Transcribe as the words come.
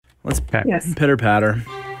Let's pitter patter.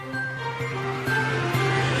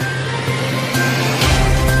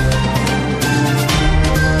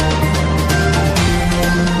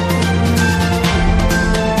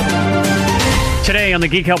 Today on the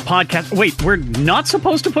Geek Out podcast. Wait, we're not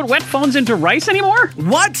supposed to put wet phones into rice anymore?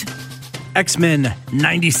 What? X-Men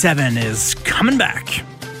 97 is coming back.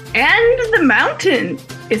 And The Mountain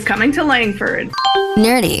is coming to Langford.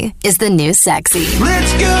 Nerdy is the new sexy.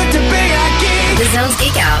 Let's go to Big Geek. The Zone's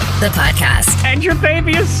Geek Out, the podcast. And your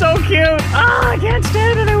baby is so cute. I can't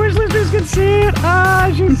stand it. I wish listeners could see it.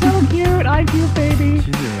 She's so cute. I cute baby.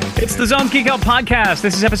 It's the Zone's Geek Out podcast.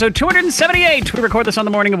 This is episode 278. We record this on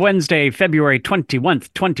the morning of Wednesday, February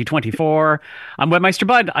 21st, 2024. I'm Webmeister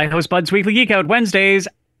Bud. I host Bud's Weekly Geek Out Wednesdays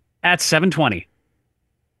at 7:20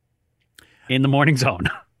 in the morning zone.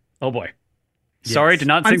 Oh boy. Yes. Sorry to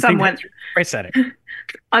not think I said it.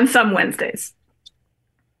 On some Wednesdays.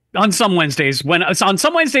 On some Wednesdays. On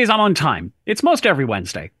some Wednesdays, I'm on time. It's most every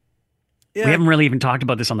Wednesday. Yeah. We haven't really even talked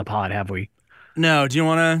about this on the pod, have we? No. Do we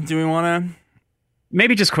want to?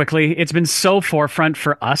 Maybe just quickly. It's been so forefront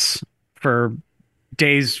for us for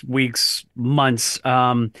days, weeks, months.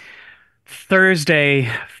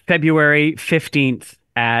 Thursday, February 15th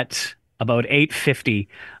at about 8:50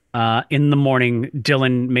 in the morning,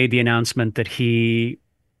 Dylan made the announcement that he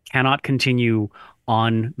cannot continue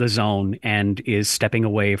on the Zone and is stepping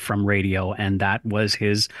away from radio, and that was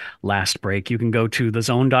his last break. You can go to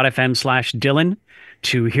thezone.fm/Dylan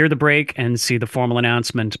to hear the break and see the formal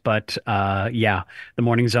announcement. But the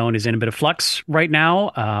Morning Zone is in a bit of flux right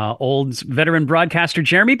now. Old veteran broadcaster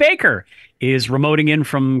Jeremy Baker is remoting in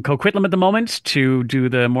from Coquitlam at the moment to do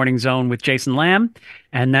the Morning Zone with Jason Lamb.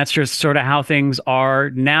 And that's just sort of how things are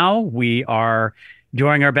now. We are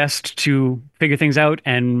doing our best to figure things out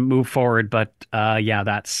and move forward. But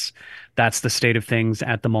that's the state of things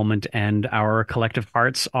at the moment. And our collective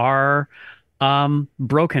hearts are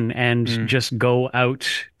broken and just go out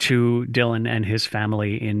to Dylan and his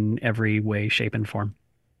family in every way, shape, and form.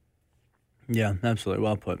 Yeah, absolutely.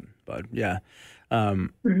 Well put, bud. Yeah. So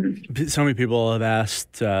many people have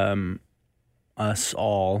asked us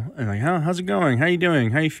all, and like, how's it going? How you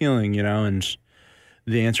doing? How you feeling? You know, and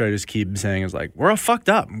the answer I just keep saying is like, we're fucked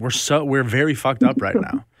up. We're very fucked up right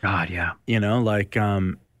now. God, yeah. You know, like,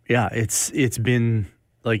 it's been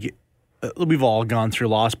like, we've all gone through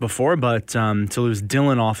loss before, but to lose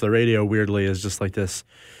Dylan off the radio weirdly is just like this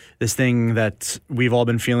thing that we've all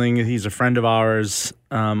been feeling. He's a friend of ours.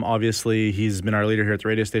 Obviously, he's been our leader here at the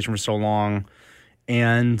radio station for so long.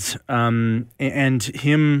 And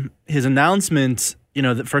his announcement, you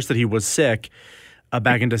know, that he was sick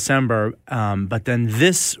back in December, but then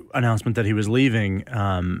this announcement that he was leaving,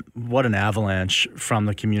 what an avalanche from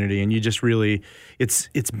the community. And you just really, it's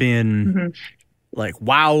been like,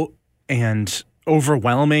 wow, and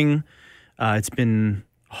overwhelming. It's been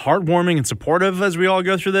heartwarming and supportive as we all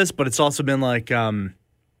go through this, but it's also been like,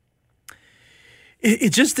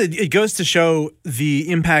 it goes to show the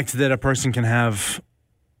impact that a person can have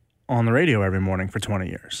on the radio every morning for 20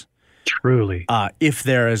 years. Truly. If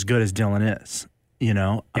they're as good as Dylan is, you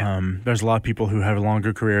know, there's a lot of people who have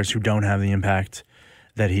longer careers who don't have the impact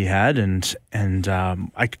that he had. And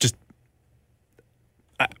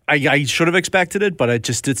I should have expected it, but it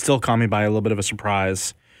still caught me by a little bit of a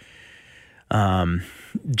surprise.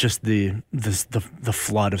 Just the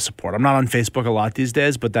flood of support. I'm not on Facebook a lot these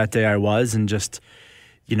days, but that day I was, and just,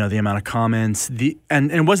 you know, the amount of comments,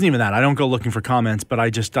 and it wasn't even that. I don't go looking for comments, but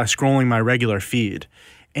I scrolling my regular feed,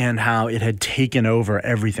 and how it had taken over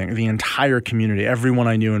everything, the entire community, everyone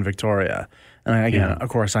I knew in Victoria. And again, of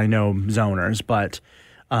course, I know zoners, but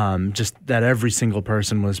just that every single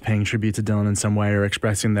person was paying tribute to Dylan in some way or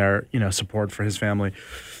expressing their, you know, support for his family.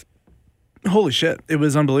 Holy shit, it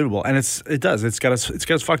was unbelievable. And it's got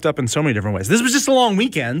us fucked up in so many different ways. This was just a long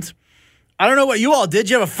weekend. I don't know what you all did.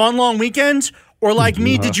 You have a fun long weekend? Or like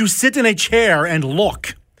me, did you sit in a chair and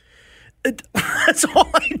look? That's all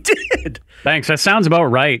I did. Thanks. That sounds about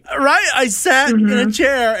right. Right? I sat in a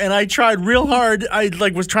chair and I tried real hard. I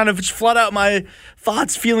was trying to flood out my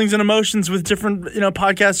thoughts, feelings, and emotions with different, you know,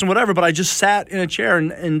 podcasts and whatever, but I just sat in a chair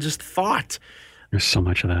and just thought. There's so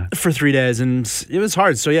much of that. For 3 days, and it was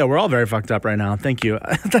hard. So, yeah, we're all very fucked up right now. Thank you.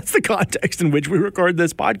 That's the context in which we record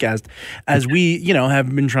this podcast, as we, you know,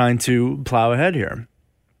 have been trying to plow ahead here.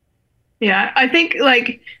 Yeah, I think,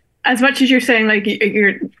 like, as much as you're saying, like,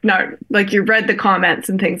 you're not, like, you read the comments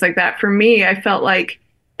and things like that, for me, I felt like,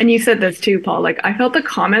 and you said this too, Paul, like, I felt the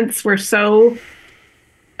comments were so,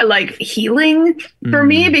 like, healing for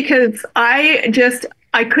me, because I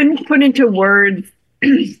couldn't put into words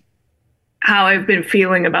how I've been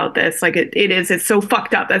feeling about this. Like it's so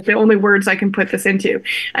fucked up. That's the only words I can put this into.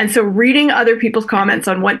 And so reading other people's comments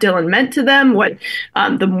on what Dylan meant to them, what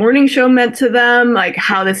the morning show meant to them, like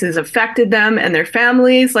how this has affected them and their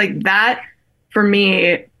families, like that for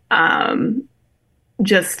me,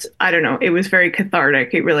 just, I don't know, it was very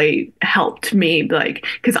cathartic. It really helped me, like,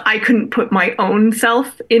 because I couldn't put my own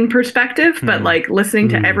self in perspective, but like listening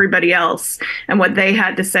to everybody else and what they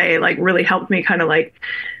had to say, like really helped me kind of like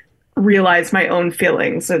realize my own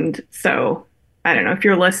feelings. And so I don't know if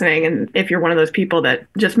you're listening and if you're one of those people that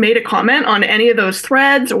just made a comment on any of those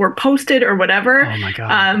threads or posted or whatever. Oh my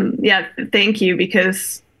God. Yeah, thank you,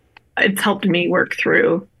 because it's helped me work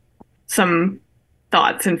through some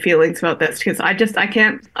thoughts and feelings about this, because I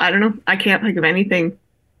can't think of anything.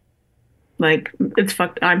 Like,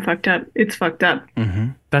 I'm fucked up. It's fucked up.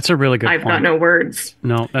 Mm-hmm. That's a really good point. I've got no words.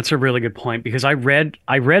 No, that's a really good point, because I read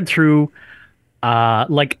through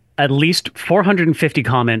like at least 450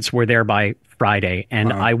 comments were there by Friday,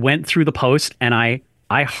 and I went through the post and I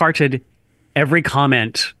hearted every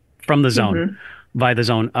comment from the Zone, by the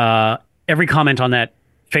Zone, every comment on that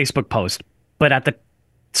Facebook post. But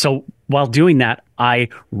so while doing that, I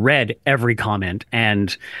read every comment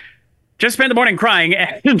and just spent the morning crying,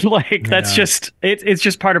 and like that's just it's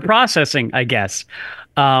just part of processing, I guess.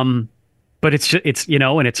 But it's you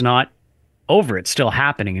know, and it's not over. It's still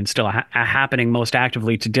happening, and still happening most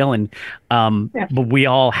actively to Dylan. But we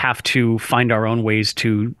all have to find our own ways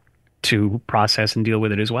to process and deal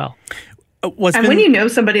with it as well. When you know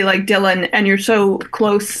somebody like Dylan and you're so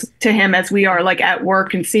close to him as we are, like at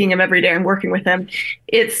work and seeing him every day and working with him,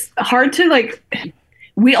 it's hard to, like,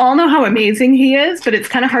 we all know how amazing he is, but it's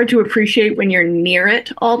kind of hard to appreciate when you're near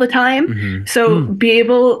it all the time. So be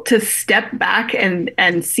able to step back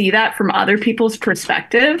and see that from other people's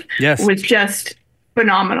perspective was just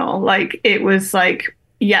phenomenal. Like, it was like,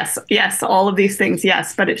 yes, all of these things,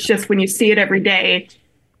 yes, but it's just when you see it every day,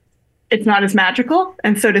 it's not as magical.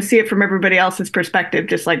 And so to see it from everybody else's perspective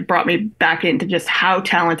just like brought me back into just how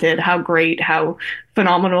talented, how great, how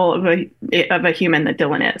phenomenal of a human that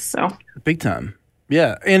Dylan is. So big time.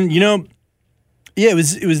 Yeah. And it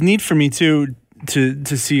was neat for me too to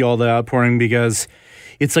see all the outpouring, because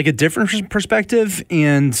it's like a different perspective.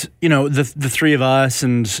 And, the three of us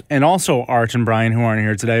and also Art and Brian, who aren't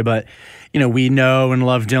here today, but we know and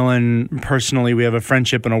love Dylan personally. We have a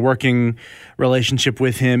friendship and a working relationship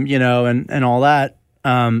with him, and all that.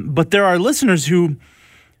 But there are listeners who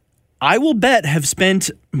I will bet have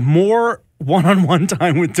spent more one-on-one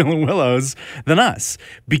time with Dylan Willows than us,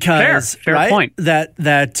 because fair point. That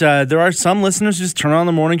there are some listeners who just turn on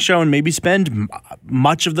the morning show and maybe spend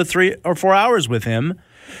much of the 3 or 4 hours with him.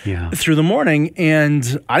 Through the morning,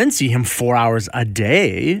 and I didn't see him 4 hours a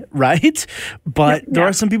day, right? But there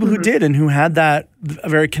are some people who did, and who had that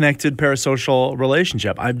very connected parasocial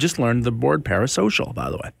relationship. I've just learned the word parasocial, by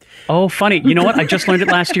the way. Oh, funny. You know what? I just learned it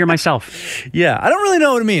last year myself. Yeah, I don't really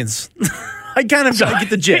know what it means. I kind of get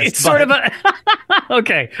the gist. It's sort of a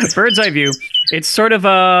okay, bird's eye view. It's sort of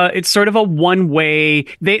a one way.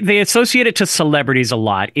 They associate it to celebrities a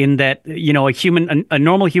lot, in that a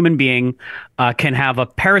normal human being can have a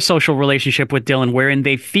parasocial relationship with Dylan, wherein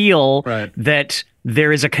they feel that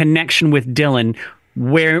there is a connection with Dylan,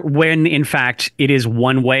 when in fact it is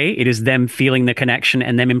one way. It is them feeling the connection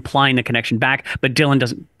and them implying the connection back, but Dylan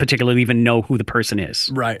doesn't particularly even know who the person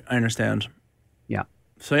is. Right, I understand. Yeah.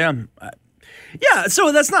 So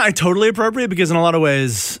so that's not totally appropriate, because in a lot of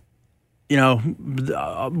ways, we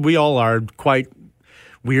all are quite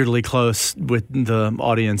weirdly close with the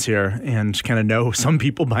audience here, and kind of know some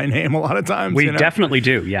people by name a lot of times. We definitely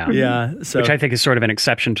do, yeah. Yeah. So, which I think is sort of an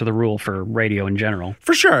exception to the rule for radio in general.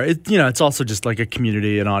 For sure. It's also just like a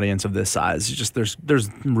community, an audience of this size. It's just there's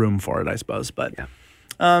room for it, I suppose. But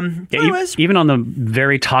anyways. Even on the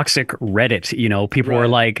very toxic Reddit, people were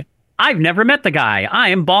like, I've never met the guy. I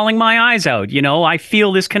am bawling my eyes out. I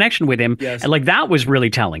feel this connection with him. Yes. And like, that was really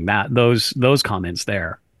telling, that those comments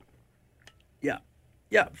there.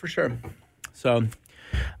 Yeah, for sure. So,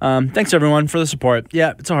 thanks everyone for the support.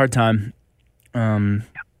 Yeah, it's a hard time. And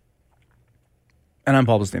I'm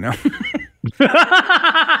Paul Bustino.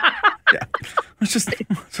 Yeah. Let's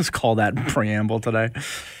just call that preamble today.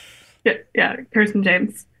 Yeah, Kirsten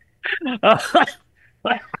James.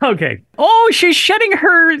 Okay. Oh, she's shedding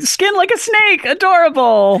her skin like a snake.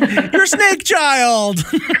 Adorable. You're a snake child.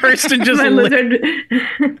 Kirsten just My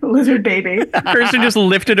lizard baby. Kirsten just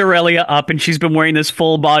lifted Aurelia up, and she's been wearing this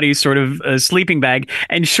full body sort of sleeping bag,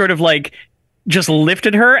 and sort of like just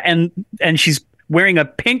lifted her, and she's wearing a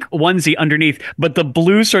pink onesie underneath, but the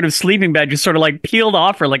blue sort of sleeping bag just sort of like peeled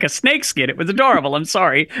off her like a snake skin. It was adorable. I'm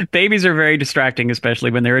sorry. Babies are very distracting,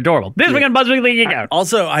 especially when they're adorable. This week on Buzz Weekly Geek Out.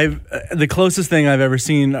 Also, the closest thing I've ever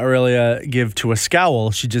seen Aurelia give to a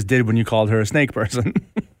scowl, she just did when you called her a snake person.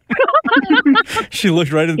 She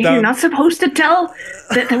looked right at the You're not supposed to tell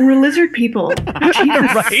that we're lizard people.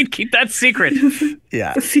 Right? Keep that secret.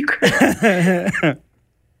 Yeah. The secret.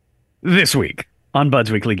 This week on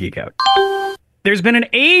Bud's Weekly Geek Out, there's been an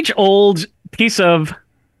age-old piece of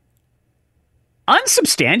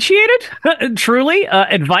unsubstantiated, truly,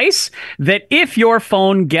 advice that if your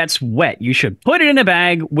phone gets wet, you should put it in a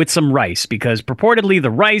bag with some rice, because purportedly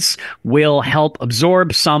the rice will help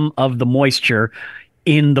absorb some of the moisture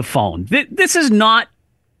in the phone. This has not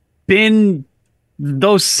been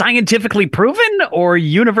those scientifically proven or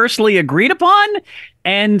universally agreed upon.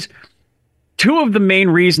 And two of the main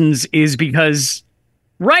reasons is because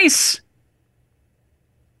rice,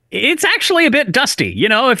 it's actually a bit dusty. You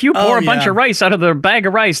know, if you pour a bunch of rice out of the bag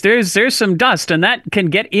of rice, there's some dust, and that can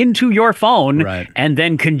get into your phone and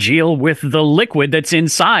then congeal with the liquid that's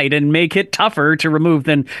inside and make it tougher to remove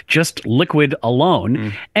than just liquid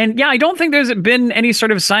alone. And yeah, I don't think there's been any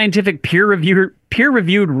sort of scientific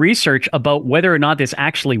peer-reviewed research about whether or not this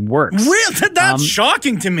actually works. Really? That's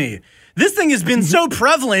shocking to me. This thing has been so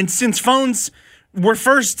prevalent since phones were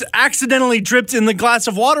first accidentally dripped in the glass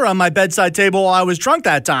of water on my bedside table while I was drunk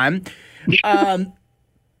that time.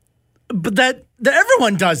 But that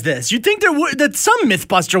everyone does this. You'd think that some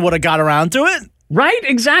Mythbuster would have got around to it. Right,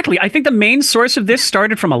 exactly. I think the main source of this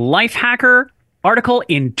started from a Lifehacker article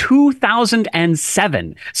in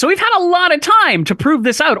 2007. So we've had a lot of time to prove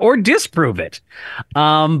this out or disprove it.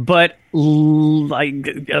 But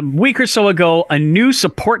like a week or so ago, a new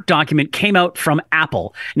support document came out from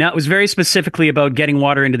Apple. Now, it was very specifically about getting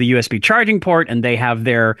water into the USB charging port, and they have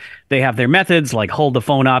their methods like hold the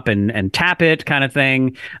phone up and tap it kind of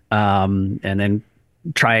thing, and then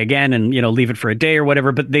try again and, leave it for a day or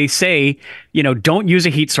whatever. But they say, don't use a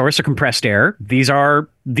heat source or compressed air. These are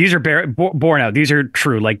borne out. These are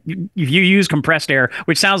true. Like if you use compressed air,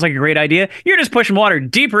 which sounds like a great idea, you're just pushing water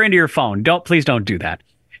deeper into your phone. Please don't do that.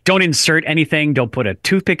 Don't insert anything. Don't put a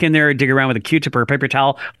toothpick in there. Dig around with a Q-tip or a paper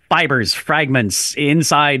towel. Fibers, fragments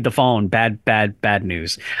inside the phone. Bad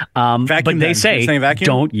news. Vacuum. But they say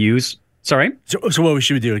don't use. Sorry. So what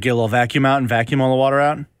should we do? Get a little vacuum out and vacuum all the water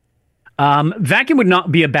out? Vacuum would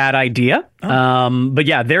not be a bad idea. But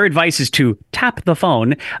yeah, their advice is to tap the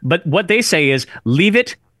phone. But what they say is leave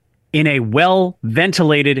it in a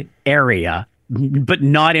well-ventilated area, but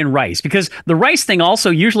not in rice. Because the rice thing also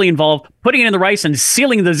usually involves putting it in the rice and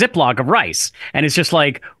sealing the Ziploc of rice. And it's just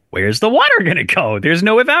like, where's the water going to go? There's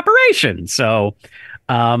no evaporation. So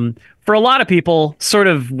for a lot of people, sort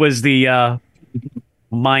of was the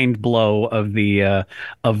mind blow of the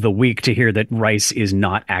week to hear that rice is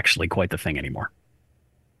not actually quite the thing anymore.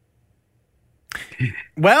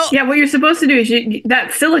 Well, yeah, what you're supposed to do is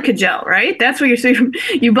that silica gel, right? That's what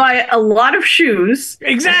you buy a lot of shoes.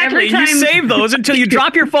 Exactly. You save those until you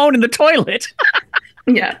drop your phone in the toilet.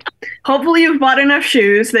 Yeah. Hopefully you've bought enough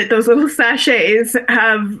shoes that those little sachets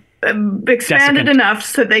have expanded enough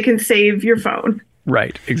so they can save your phone.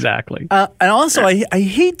 Right, exactly. And also, I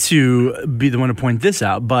hate to be the one to point this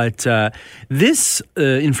out, but this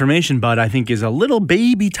information, Bud, I think is a little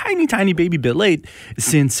tiny baby bit late,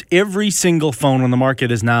 since every single phone on the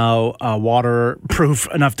market is now waterproof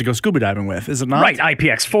enough to go scuba diving with, is it not? Right,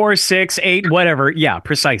 IPX4, 6, 8, whatever. Yeah,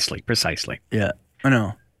 precisely. Yeah, I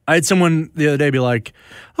know. I had someone the other day be like,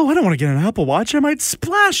 "Oh, I don't want to get an Apple Watch. I might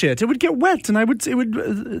splash it. It would get wet, and it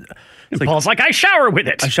would." Paul's like, I shower with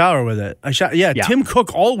it. I shower with it. Yeah, Tim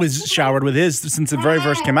Cook always showered with his since it very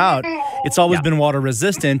first came out. It's always been water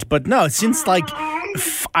resistant, but no, since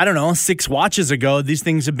 6 watches ago, these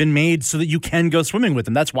things have been made so that you can go swimming with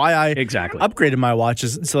them. That's why I upgraded my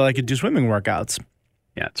watches so that I could do swimming workouts.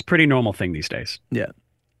 Yeah, it's a pretty normal thing these days. Yeah.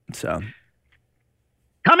 So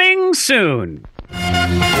coming soon.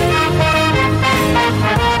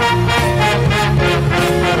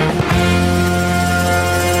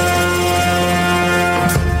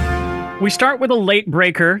 We start with a late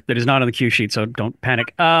breaker that is not on the cue sheet, so don't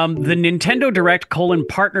panic. The Nintendo Direct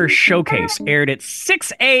Partner Showcase aired at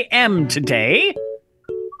 6 a.m. today.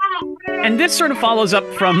 And this sort of follows up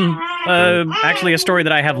from actually a story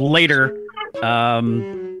that I have later. But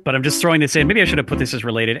I'm just throwing this in. Maybe I should have put this as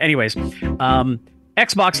related. Anyways,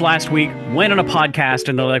 Xbox last week went on a podcast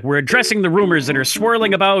and they're like, we're addressing the rumors that are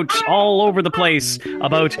swirling about all over the place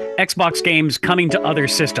about Xbox games coming to other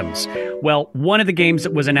systems. Well, one of the games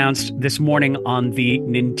that was announced this morning on the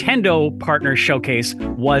Nintendo Partner Showcase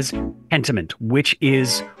was Pentiment, which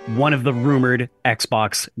is one of the rumored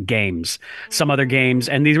Xbox games. Some other games,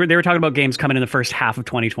 and they were talking about games coming in the first half of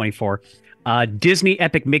 2024. Disney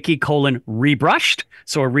Epic Mickey: Rebrushed,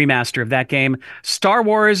 so a remaster of that game. Star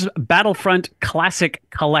Wars Battlefront Classic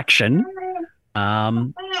Collection,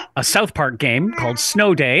 a South Park game called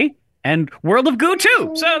Snow Day, and World of Goo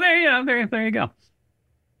 2. So there you go.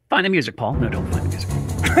 Find the music, Paul. No, don't find the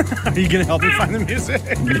music. Are you gonna help me find the music?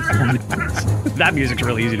 That music's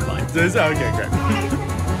really easy to find. Okay,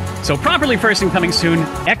 great. So properly first and coming soon,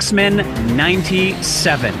 X-Men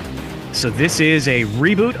 97. So this is a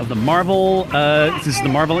reboot of the Marvel. It's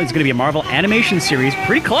going to be a Marvel animation series.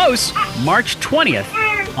 Pretty close. March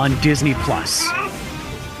 20th on Disney Plus.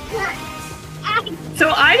 So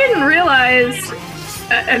I didn't realize,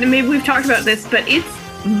 and maybe we've talked about this, but it's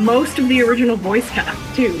most of the original voice cast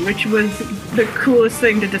too, which was the coolest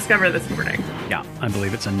thing to discover this morning. Yeah, I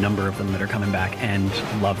believe it's a number of them that are coming back, and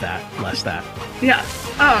love that. Bless that. Yeah.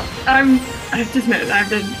 Oh, I have to admit, I have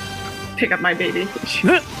to pick up my baby, which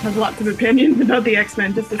has lots of opinions about the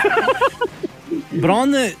X-Men. But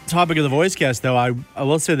on the topic of the voice cast, though, I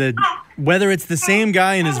will say that whether it's the same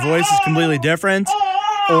guy and his voice is completely different,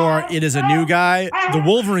 or it is a new guy, the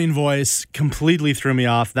Wolverine voice completely threw me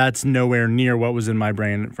off. That's nowhere near what was in my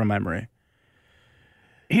brain from memory.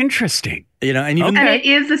 Interesting. You know, and even and it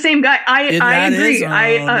is the same guy. I agree.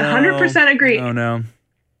 I 100% agree. Oh no.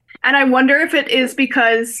 And I wonder if it is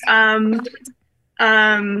because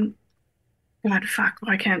God, fuck,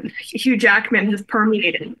 why can't Hugh Jackman has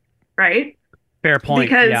permeated, right? Fair point.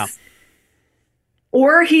 Because,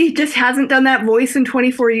 or he just hasn't done that voice in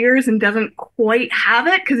 24 years and doesn't quite have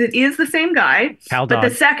it, because it is the same guy. Cal but Dog.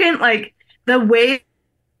 the second, like, the way...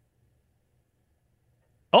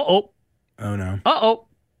 Oh no.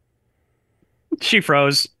 She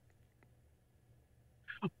froze.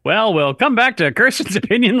 Well, we'll come back to Kirsten's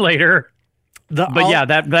opinion later.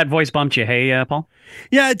 That voice bumped you. Hey, Paul?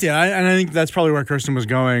 Yeah, it did. And I think that's probably where Kirsten was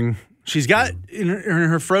going. She's got, in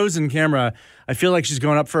her frozen camera, I feel like she's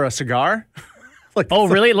going up for a cigar.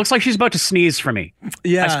 Really? It looks like she's about to sneeze for me.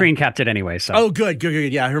 Yeah. I screen capped it anyway. So. Oh, good.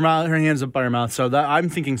 Yeah, her hand's up by her mouth. So I'm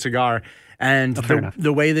thinking cigar. And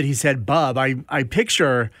the way that he said bub, I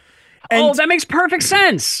picture... And, that makes perfect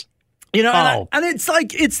sense. You know, and it's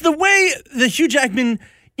like, it's the way the Hugh Jackman,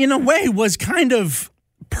 in a way, was kind of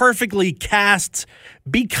perfectly cast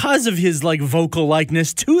because of his like vocal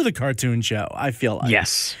likeness to the cartoon show, I feel like.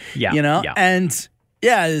 Yes. Yeah. You know? Yeah. And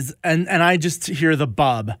I just hear the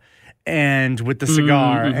bub and with the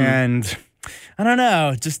cigar and I don't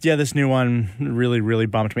know, just this new one really, really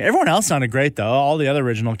bumped me. Everyone else sounded great though. All the other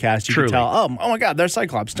original cast, you could tell, oh my God, they're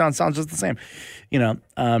Cyclops. Sounds just the same. You know,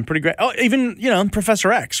 pretty great. Oh, even,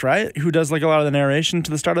 Professor X, right? Who does like a lot of the narration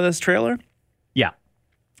to the start of this trailer. Yeah.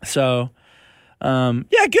 So,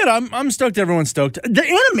 good. I'm stoked. Everyone's stoked. The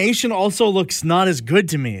animation also looks not as good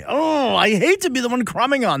to me. Oh, I hate to be the one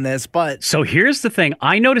crumbing on this, but... So here's the thing.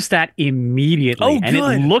 I noticed that immediately. And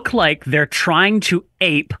it looked like they're trying to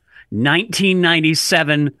ape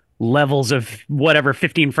 1997 levels of whatever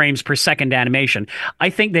 15 frames per second animation. I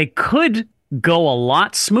think they could go a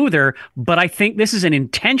lot smoother, but I think this is an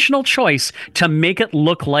intentional choice to make it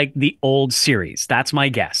look like the old series. That's my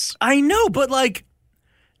guess. I know, but like,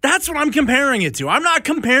 that's what I'm comparing it to. I'm not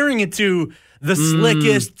comparing it to the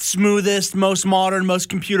slickest, smoothest, most modern, most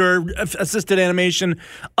computer-assisted animation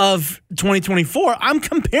of 2024. I'm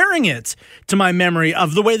comparing it to my memory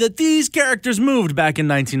of the way that these characters moved back in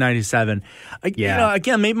 1997.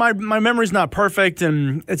 Again, maybe my memory's not perfect,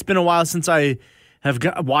 and it's been a while since I have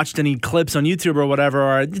watched any clips on YouTube or whatever.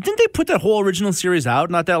 Or didn't they put that whole original series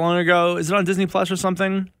out not that long ago? Is it on Disney Plus or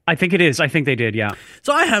something? I think it is. I think they did, yeah.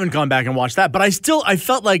 So I haven't gone back and watched that, but I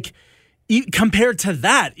felt like compared to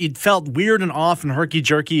that, it felt weird and off and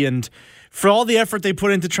herky-jerky, and for all the effort they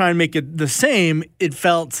put in to try and make it the same, it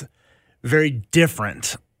felt very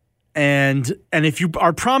different. And if you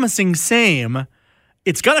are promising same,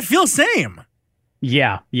 it's got to feel same.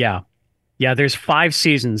 Yeah. There's 5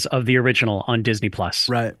 seasons of the original on Disney Plus.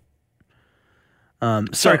 Right.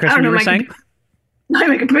 Sorry, Chris, what you were saying?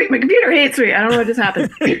 My computer hates me. I don't know what just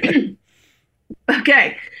happened.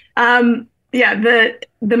 Okay.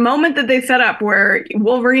 The moment that they set up where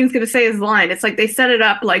Wolverine's going to say his line, it's like they set it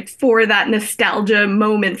up like for that nostalgia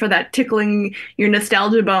moment, for that tickling your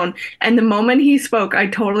nostalgia bone. And the moment he spoke, I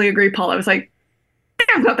totally agree, Paul. I was like,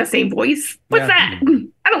 I've got the same voice. What's that?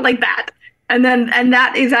 I don't like that. And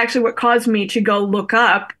that is actually what caused me to go look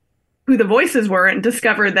up who the voices were and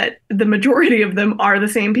discover that the majority of them are the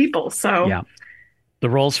same people. So Yeah. The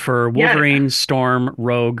roles for Wolverine, Storm,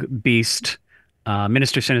 Rogue, Beast,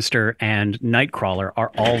 Minister Sinister, and Nightcrawler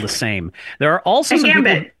are all the same. There are also and some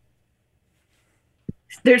Gambit. people.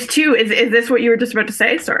 There's two. Is this what you were just about to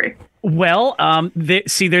say? Sorry. Well,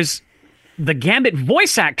 there's the Gambit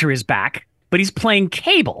voice actor is back, but he's playing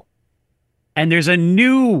Cable, and there's a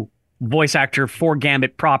new voice actor for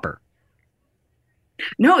Gambit proper.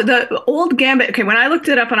 No, the old Gambit. Okay, when I looked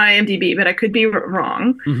it up on IMDb, but I could be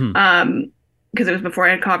wrong. Because it was before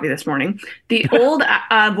I had coffee this morning. The old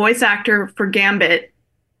voice actor for Gambit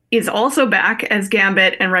is also back as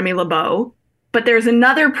Gambit and Remy LeBeau, but there's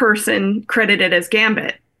another person credited as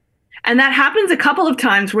Gambit. And that happens a couple of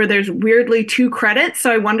times where there's weirdly two credits. So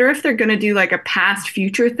I wonder if they're going to do like a past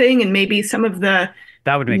future thing, and maybe some of the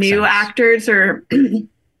That would make new sense. actors are going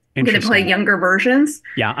to play younger versions.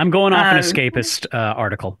 Yeah, I'm going off an escapist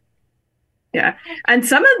article. Yeah. And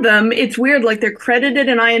some of them, it's weird, like they're credited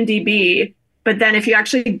in IMDb, but then if you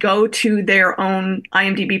actually go to their own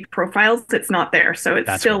IMDb profiles, it's not there. So it's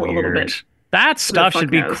That's still weird. a little bit. That stuff fuck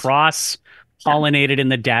should be knows? cross-pollinated in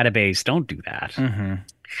the database. Don't do that. Mm-hmm.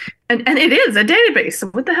 And it is a database. So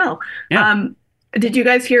what the hell? Yeah. Did you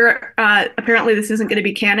guys hear? Apparently, this isn't going to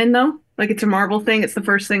be canon, though. Like, it's a Marvel thing. It's the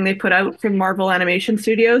first thing they put out from Marvel Animation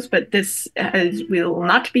Studios, but this will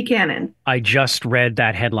not be canon. I just read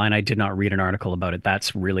that headline. I did not read an article about it.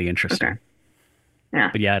 That's really interesting. Okay. Yeah.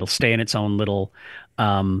 But yeah, it'll stay in its own little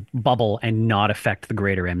bubble and not affect the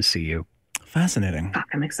greater MCU. Fascinating. Fuck,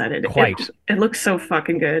 I'm excited. Quite. It looks so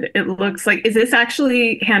fucking good. It looks like, is this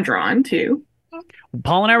actually hand drawn too?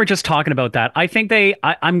 Paul and I were just talking about that. I think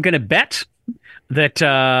I'm going to bet that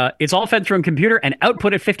it's all fed through a computer and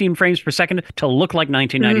output at 15 frames per second to look like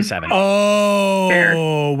 1997. Oh, Fair.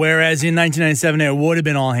 whereas in 1997 it would have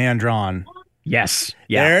been all hand drawn. Yes.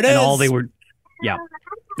 Yeah. There it And is. all they were. Yeah.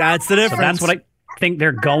 That's the difference. So that's what I think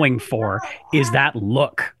they're going for, is that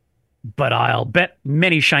look. But I'll bet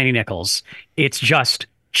many shiny nickels it's just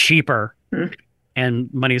cheaper,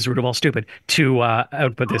 and money is the root of all stupid, to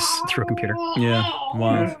output this through a computer. Yeah.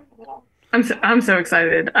 Wow. I'm so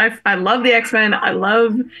excited. I love the X-Men. I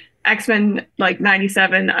love X-Men like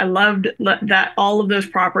 97. I loved that all of those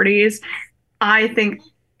properties. I think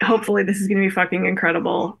hopefully this is going to be fucking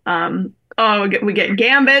incredible. We get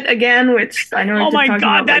Gambit again, which I know. Oh my God,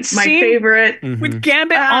 about, that my scene favorite. With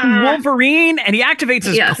Gambit on Wolverine, and he activates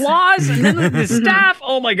his Yes. claws and then his staff.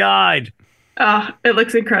 Oh my God. It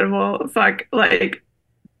looks incredible. Fuck, like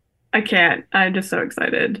I can't. I'm just so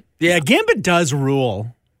excited. Yeah, Gambit does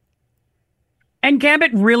rule. And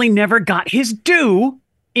Gambit really never got his due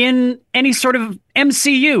in any sort of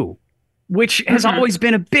MCU, which has always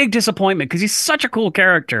been a big disappointment because he's such a cool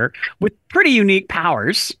character with pretty unique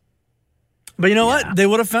powers. But you know what? They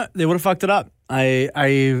would have fucked it up.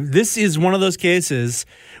 This is one of those cases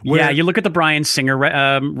where You look at the Bryan Singer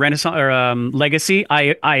Renaissance or legacy.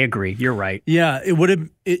 I agree. You're right. Yeah, it would have.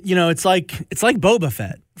 It's like Boba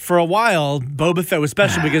Fett. For a while, Boba Fett was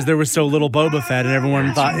special because there was so little Boba Fett, and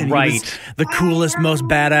everyone thought he was the coolest, most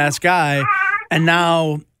badass guy. And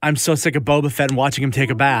now I'm so sick of Boba Fett and watching him take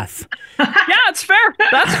a bath. Yeah, it's fair.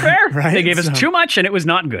 That's fair. Right? They gave us So- too much, and it was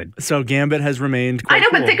not good. So Gambit has remained. Quite I know,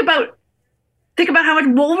 cool. but think about how much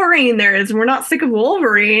Wolverine there is. We're not sick of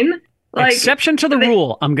Wolverine. Like, Exception to the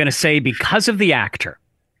rule, I'm going to say, because of the actor.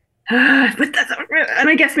 but that's, and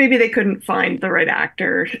I guess maybe they couldn't find the right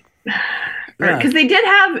actor. Because they did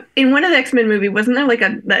have, in one of the X-Men movie, wasn't there like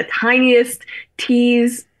the tiniest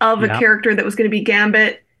tease of a character that was going to be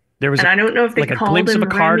Gambit? There was and I don't know if they like a called glimpse of him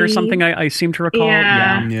a card or Remy. something. I seem to recall.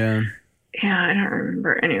 Yeah. Yeah. Yeah, I don't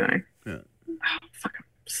remember. Anyway. Oh, fuck, I'm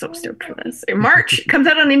so stoked for this. March comes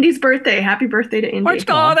out on Indy's birthday. Happy birthday to Indy. March,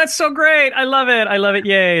 oh, that's so great. I love it. I love it.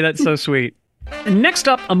 Yay. That's so sweet. Next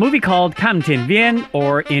up, a movie called Cam Tin Vien,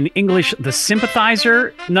 or in English, The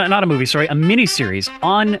Sympathizer. No, not a movie, sorry, a miniseries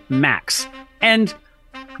on Max. And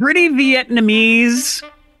pretty Vietnamese.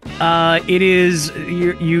 It is,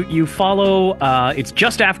 you follow, it's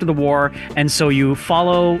just after the war, and so you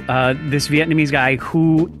follow this Vietnamese guy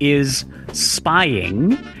who is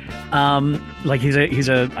spying. Like he's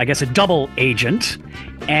a I guess a double agent.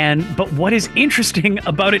 But what is interesting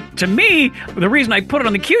about it to me, the reason I put it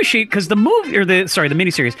on the cue sheet, because the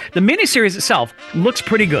miniseries itself looks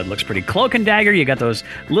pretty good, looks pretty cloak and dagger. You got those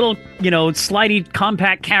little, slidey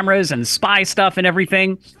compact cameras and spy stuff and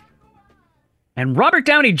everything. And Robert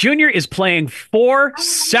Downey Jr. is playing 4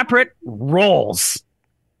 separate roles.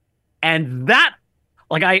 And that,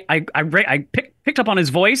 Like I picked up on his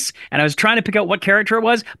voice, and I was trying to pick out what character it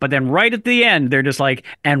was, but then right at the end, they're just like,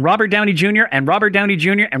 and Robert Downey Jr. and Robert Downey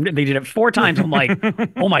Jr. and they did it 4 times. I'm like,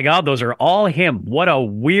 oh my God, those are all him. What a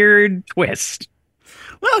weird twist.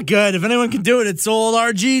 Well, good. If anyone can do it, it's old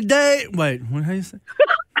RG Day. Wait, how do you say?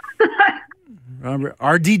 Robert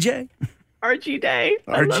RDJ. RG Day.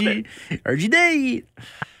 RG Day.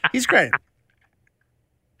 He's great.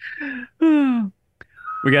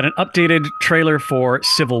 We got an updated trailer for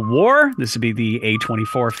Civil War. This would be the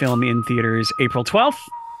A24 film in theaters April 12th.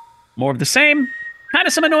 More of the same. Kind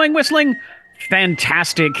of some annoying whistling.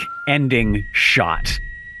 Fantastic ending shot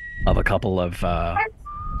of a couple of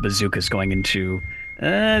bazookas going into...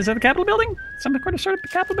 is that the Capitol building? Some sort of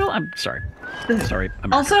Capitol building? I'm sorry.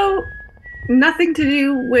 Also, nothing to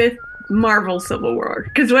do with Marvel Civil War.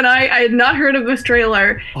 Because when I had not heard of this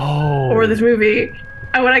trailer or this movie...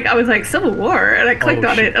 I was like, Civil War? And I clicked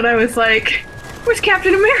on it, and I was like, where's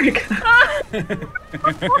Captain America?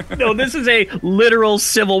 No, this is a literal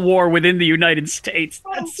civil war within the United States.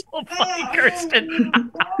 That's so funny,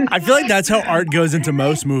 Kirsten. I feel like that's how art goes into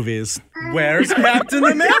most movies. Where's Captain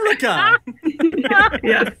America?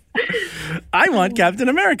 Yes. I want Captain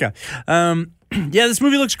America. Yeah, this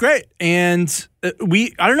movie looks great. And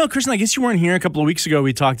I don't know, Kirsten, I guess you weren't here a couple of weeks ago.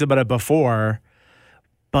 We talked about it before.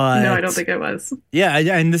 But no, I don't think it was. Yeah,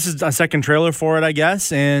 and this is a second trailer for it, I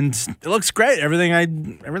guess, and it looks great. Everything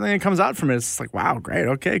that comes out from it, it's like, wow, great,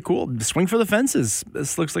 okay, cool. Swing for the fences.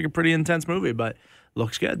 This looks like a pretty intense movie, but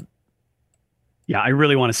looks good. Yeah, I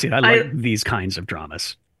really want to see it. I like these kinds of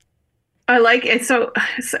dramas. I like it. So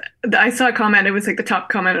I saw a comment. It was like the top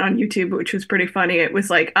comment on YouTube, which was pretty funny. It was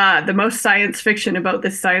like, the most science fiction about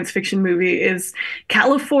this science fiction movie is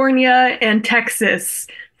California and Texas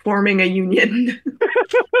forming a union.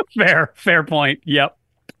 Fair point. Yep.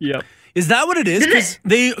 Is that what it is? Because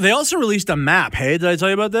they also released a map. Hey, did I tell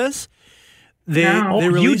you about this? They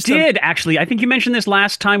released you did, actually. I think you mentioned this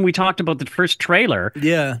last time we talked about the first trailer.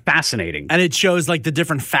 Yeah. Fascinating. And it shows like the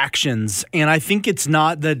different factions. And I think it's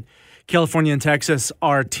not that California and Texas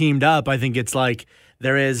are teamed up. I think it's like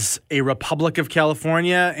there is a Republic of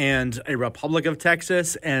California and a Republic of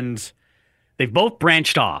Texas, and they've both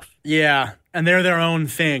branched off. Yeah. And they're their own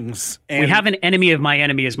things. And we have an enemy of my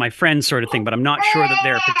enemy is my friend sort of thing, but I'm not sure that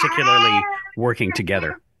they're particularly working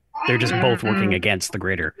together. They're just both working against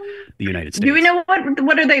the United States. Do we know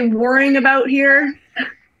what are they warring about here?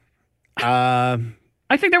 I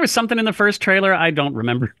think there was something in the first trailer. I don't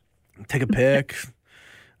remember. Take a pick.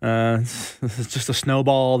 This is just a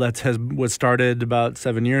snowball that was started about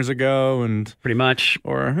 7 years ago, and pretty much,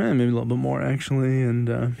 or maybe a little bit more actually,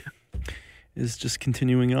 and is just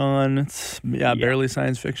continuing on. It's barely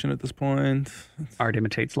science fiction at this point. Art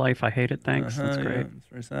imitates life. I hate it. Thanks. That's great. Yeah, it's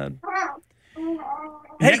very sad.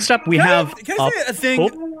 Next up, we have... Can I say a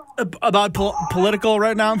thing about political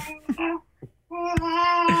right now?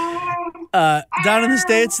 Down in the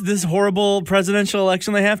States, this horrible presidential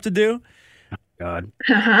election they have to do. God.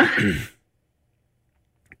 Can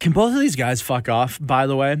both of these guys fuck off, by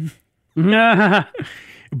the way?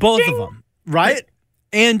 Both of them, right?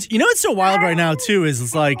 And you know what's so wild right now, too, is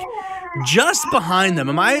it's like just behind them.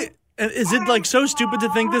 Is it like so stupid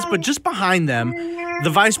to think this, but just behind them, the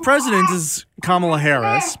vice president is Kamala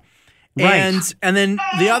Harris. Right. And then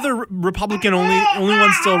the other Republican, only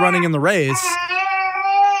one still running in the race,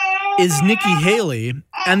 is Nikki Haley.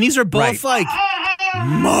 And these are both like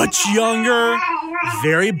much younger,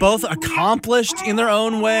 both accomplished in their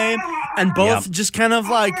own way, and both just kind of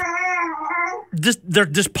like, they're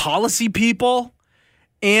just policy people.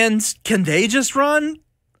 And can they just run?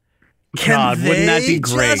 Wouldn't that be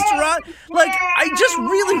great? Just run? Like, I just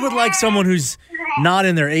really would like someone who's not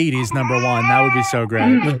in their 80s, number one. That would be so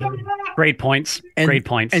great. Great points. Great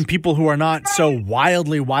points. And people who are not so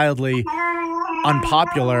wildly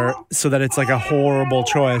unpopular so that it's like a horrible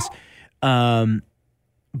choice.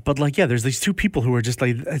 But like, there's these two people who are just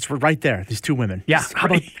like, it's right there. These two women. Yeah.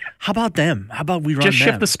 How about them? How about we run just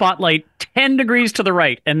shift them? the spotlight 10 degrees to the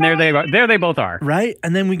right, and there they are. There they both are. Right?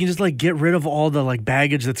 And then we can just like get rid of all the like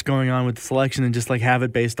baggage that's going on with the selection and just like have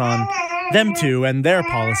it based on them two and their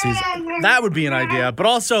policies. That would be an idea. But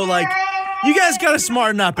also like, you guys got to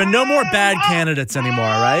smarten up and no more bad candidates anymore,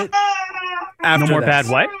 right? No more bad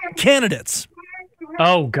what? Candidates.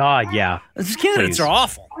 Oh, God, yeah. These candidates are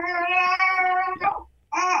awful.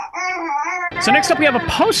 So next up, we have a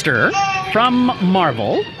poster from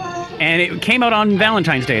Marvel, and it came out on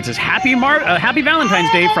Valentine's Day. It says, Happy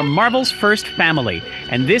Valentine's Day from Marvel's First Family.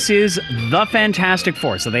 And this is the Fantastic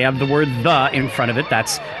Four. So they have the word the in front of it.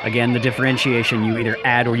 That's, again, the differentiation. You either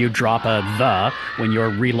add or you drop a the when you're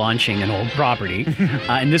relaunching an old property.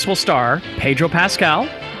 And this will star Pedro Pascal,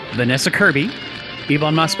 Vanessa Kirby,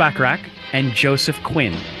 Yvonne Mas-Bachrach, and Joseph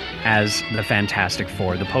Quinn as the Fantastic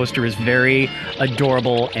Four. The poster is very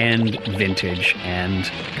adorable and vintage and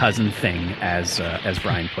cousin thing, as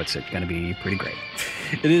Brian puts it. Going to be pretty great.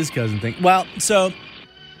 It is cousin thing. Well, so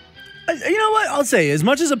you know what I'll say. As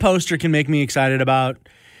much as a poster can make me excited about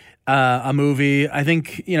a movie, I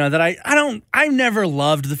think that I never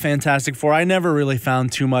loved the Fantastic Four. I never really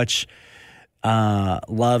found too much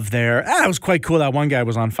love there. It was quite cool. That one guy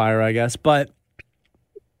was on fire, I guess, but.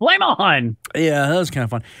 Flame on! Yeah, that was kind of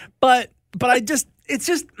fun. But the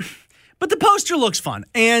poster looks fun.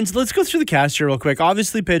 And let's go through the cast here real quick.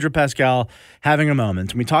 Obviously, Pedro Pascal having a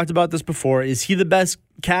moment. We talked about this before. Is he the best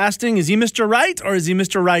casting? Is he Mr. Right or is he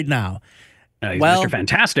Mr. Right now? He's Mr.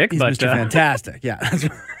 Fantastic. He's Mr. Fantastic, yeah.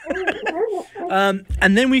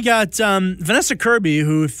 And then we got Vanessa Kirby,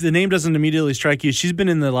 who, if the name doesn't immediately strike you, she's been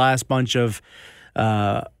in the last bunch of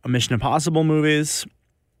Mission Impossible movies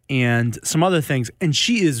and some other things, and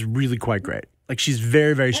she is really quite great. Like, she's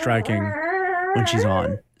very, very striking when she's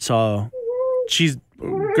on. So she's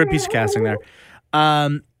a good piece of casting there.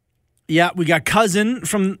 Yeah, we got Cousin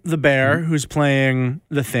from The Bear, who's playing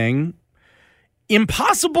the Thing.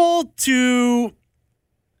 Impossible to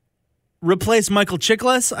replace Michael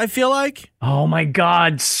Chiklis, I feel like. Oh my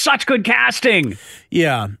God, such good casting.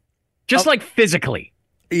 Yeah. Just like physically.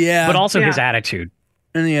 Yeah. But also his attitude.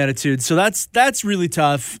 And the attitude. So that's really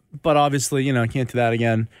tough, but obviously, can't do that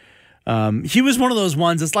again. He was one of those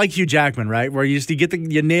ones, it's like Hugh Jackman, right? Where you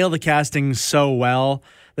nail the casting so well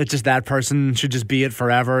that just that person should just be it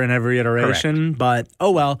forever in every iteration. Correct. But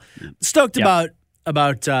oh well. Stoked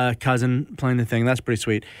about Cousin playing the Thing. That's pretty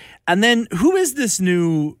sweet. And then who is this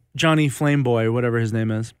new Johnny Flameboy, whatever his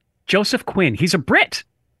name is? Joseph Quinn. He's a Brit.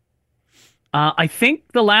 I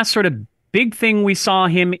think the last sort of big thing we saw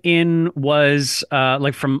him in was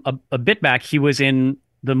from a bit back. He was in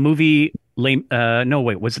the movie.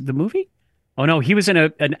 Was it the movie? Oh no, he was in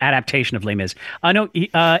an adaptation of Les Mis.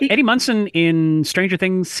 Eddie Munson in Stranger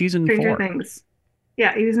Things season 4. Stranger Things.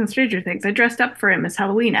 Yeah, he was in Stranger Things. I dressed up for him as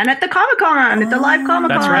Halloween and at the Comic-Con, at the live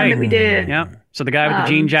Comic-Con that we did. Yeah. So the guy with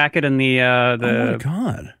the jean jacket and the oh my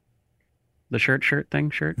God, the shirt.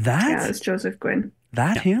 Yeah, it's Joseph Quinn.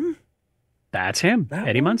 Him? That's him.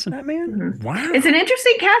 Eddie Munson. That man? Mm-hmm. Wow. It's an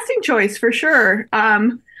interesting casting choice for sure.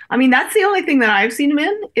 That's the only thing that I've seen him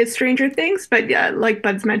in is Stranger Things. But like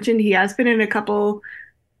Bud's mentioned, he has been in a couple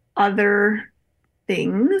other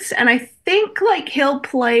things. And I think he'll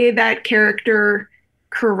play that character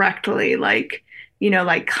correctly.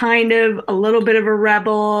 Kind of a little bit of a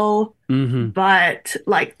rebel, but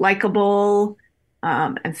likable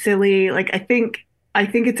and silly. I think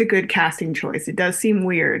it's a good casting choice. It does seem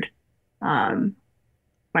weird. But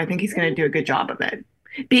I think he's going to do a good job of it.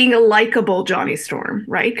 Being a likable Johnny Storm,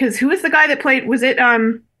 right? Because who was the guy that played? Was it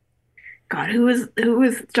who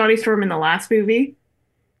was Johnny Storm in the last movie?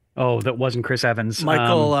 Oh, that wasn't Chris Evans.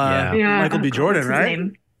 Michael B. Jordan, right?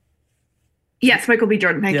 Yes, Michael B.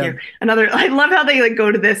 Jordan. Thank you. I love how they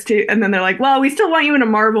go to this too, and then they're like, "Well, we still want you in a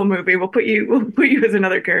Marvel movie. We'll put you as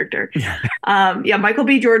another character." Yeah. Michael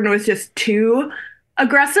B. Jordan was just too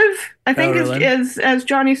aggressive, I think, as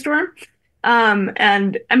Johnny Storm.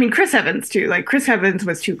 And I mean Chris Evans too. Chris Evans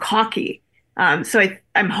was too cocky. So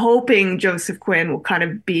I'm hoping Joseph Quinn will kind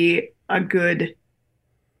of be a good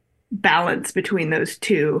balance between those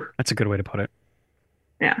two. That's a good way to put it.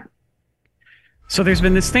 Yeah. So there's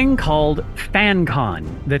been this thing called FanCon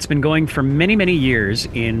that's been going for many, many years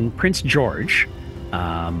in Prince George.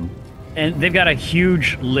 And they've got a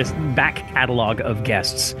huge back catalog of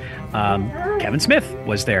guests. Kevin Smith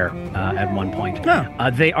was there at one point.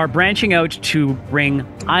 Oh. They are branching out to bring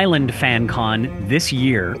Island FanCon this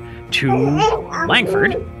year to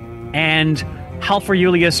Langford. And Halfor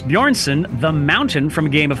Julius Bjornsson, the Mountain from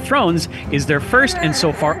Game of Thrones, is their first and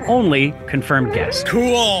so far only confirmed guest.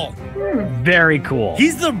 Cool. Very cool.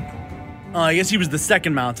 He's I guess he was the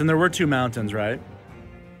second mountain. There were 2 mountains, right?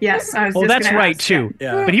 Yes. That's right, too.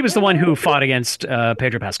 Yeah. But he was the one who fought against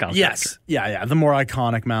Pedro Pascal. Yes. Yeah. The more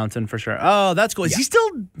iconic mountain for sure. Oh, that's cool. Is he still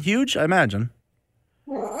huge? I imagine.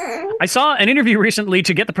 I saw an interview recently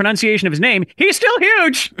to get the pronunciation of his name. He's still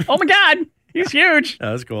huge. Oh, my God. He's huge.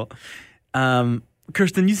 That was cool.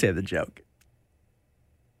 Kirsten, you say the joke.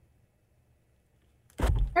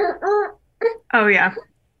 Oh, yeah.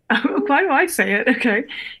 Why do I say it? Okay.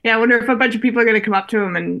 Yeah, I wonder if a bunch of people are going to come up to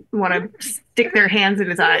him and want to stick their hands in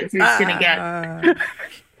his eyes. He's going to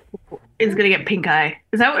get pink eye.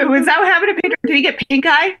 Was that what happened to Peter? Did he get pink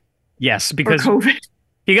eye? Yes, Or because COVID?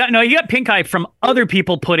 he got pink eye from other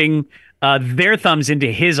people putting their thumbs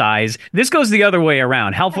into his eyes. This goes the other way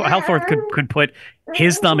around. Halforth could put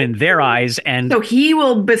his thumb in their eyes, and So he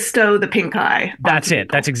will bestow the pink eye. that's it.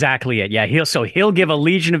 That's exactly it. Yeah, he'll give a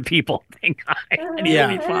legion of people pink eye, and he'll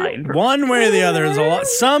be fine. One way or the other, there's a lot.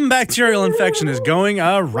 Some bacterial infection is going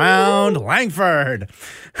around Langford.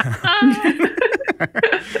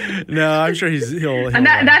 No, I'm sure he'll And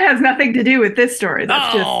that has nothing to do with this story.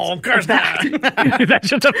 That's of course fact. not. That's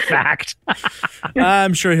just a fact.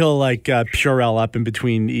 I'm sure he'll like Purell up in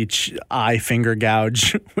between each eye finger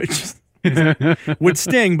gouge, which would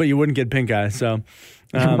sting, but you wouldn't get pink eye. So,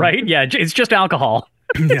 Right? Yeah, it's just alcohol.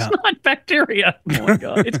 Yeah. It's not bacteria. Oh my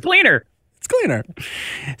god, it's cleaner. it's cleaner.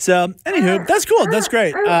 So, anywho, that's cool. That's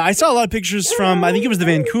great. I saw a lot of pictures from, I think it was the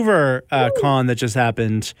Vancouver con that just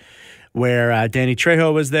happened, where Danny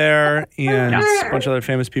Trejo was there and a bunch of other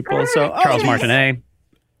famous people. So Charles Martinet.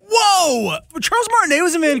 Whoa! Charles Martinet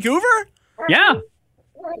was in Vancouver? Yeah,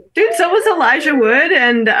 Dude, so was Elijah Wood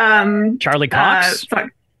and Charlie Cox.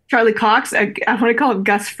 Charlie Cox. I want to call him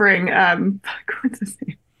Gus Fring. What's his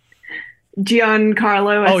name?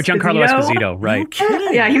 Giancarlo Esposito. Giancarlo Esposito. Right.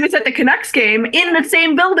 Yeah, he was at the Canucks game in the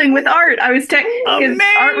same building with Art. Art was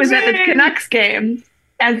at the Canucks game,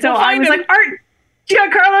 and so I was like, Art,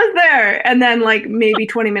 Giancarlo's there. And then like maybe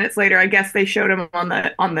 20 minutes later, I guess they showed him on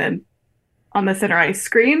the center ice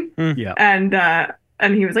screen. Yeah.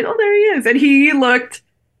 And he was like, oh, there he is, and he looked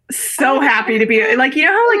so happy to be like, you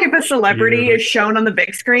know how like if a celebrity is shown on the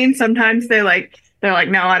big screen, sometimes they're like, no,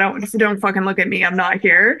 I don't fucking look at me, I'm not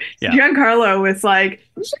here. Yeah. Giancarlo was like,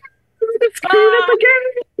 it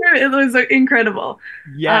was incredible.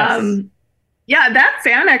 Yes. Yeah, that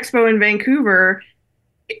fan expo in Vancouver,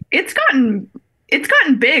 it's gotten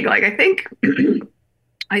big. Like I think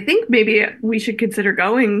maybe we should consider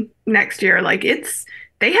going next year. Like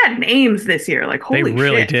they had names this year. Like holy shit. They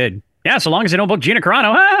really did. Yeah, so long as they don't book Gina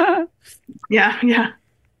Carano. Yeah. Yeah.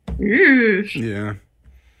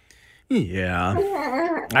 Yeah.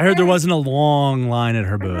 I heard there wasn't a long line at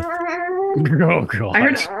her booth. Oh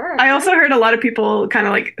god. I also heard a lot of people kind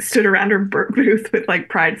of like stood around her booth with like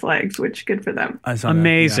pride flags, which good for them. I saw that.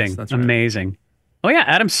 Amazing. Yes, that's right. Amazing. Oh yeah,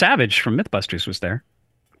 Adam Savage from Mythbusters was there.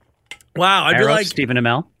 Wow, I'd be Arrow, like, Stephen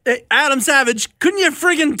Amell. hey, Adam Savage, couldn't you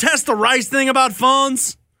friggin' test the rice thing about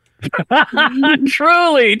phones?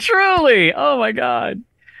 Truly. Oh my god.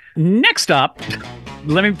 Next up,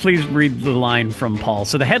 let me please read the line from Paul.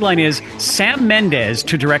 So the headline is Sam Mendes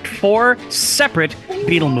to direct 4 separate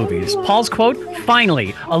Beatle movies. Paul's quote,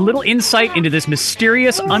 finally, a little insight into this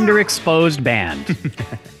mysterious underexposed band.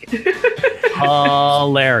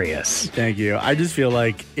 Hilarious. Thank you. I just feel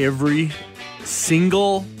like every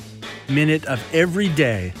single minute of every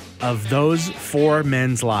day of those 4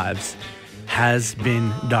 men's lives has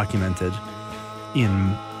been documented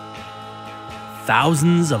in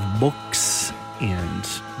thousands of books and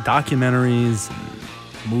documentaries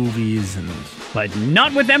and movies, But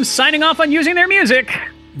not with them signing off on using their music.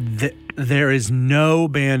 there is no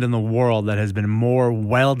band in the world that has been more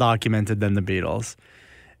well documented than the Beatles.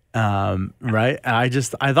 Right? And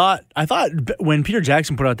I thought when Peter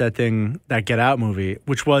Jackson put out that Get Out movie,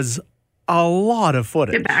 which was a lot of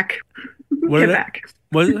footage. Get back. What Get did back.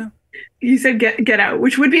 Was it? You said Get Out,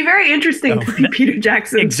 which would be very interesting to see Peter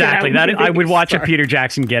Jackson. Exactly. That I would watch a Peter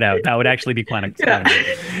Jackson Get Out. That would actually be kind of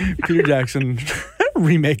Peter Jackson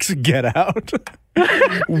remakes Get Out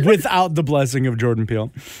without the blessing of Jordan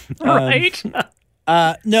Peele. right.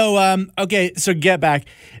 Okay, so Get Back.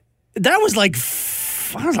 That was like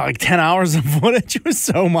 10 hours of footage. It was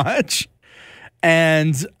so much.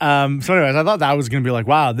 And so anyways, I thought that was going to be like,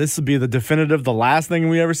 wow, this will be the last thing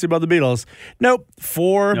we ever see about the Beatles. Nope.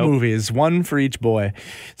 4 movies, 1 for each boy.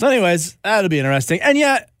 So anyways, that'll be interesting. And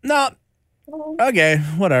yeah, no, okay,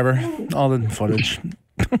 whatever. All the footage.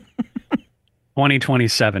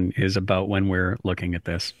 2027 is about when we're looking at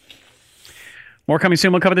this. More coming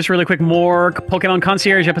soon. We'll cover this really quick. More Pokemon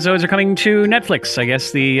Concierge episodes are coming to Netflix. I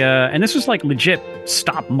guess and this was like legit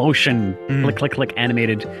stop motion, click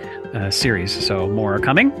animated series. So more are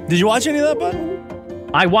coming. Did you watch any of that, bud?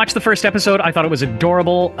 I watched the first episode. I thought it was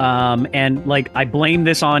adorable. And like, I blame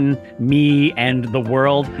this on me and the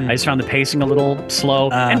world. I just found the pacing a little slow.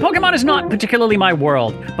 And Pokemon is not particularly my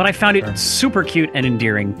world, but I found it super cute and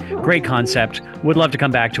endearing. Great concept. Would love to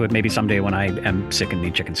come back to it maybe someday when I am sick and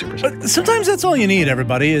need chicken soup or something. But sometimes that's all you need,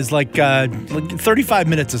 everybody, is like 35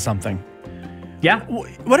 minutes of something. Yeah.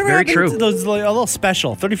 Whatever Very happened true. to those, like, a little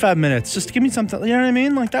special, 35 minutes, just give me something, you know what I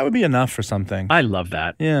mean? Like, that would be enough for something. I love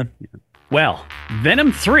that. Yeah. Well,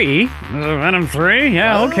 Venom 3. Venom 3?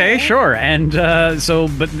 Yeah, okay, sure. And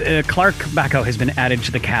but Clark Backo has been added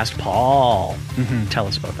to the cast. Paul, tell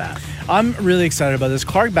us about that. I'm really excited about this.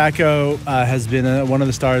 Clark Backo has been one of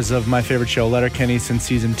the stars of my favorite show, Letterkenny, since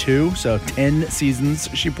season 2. So 10 seasons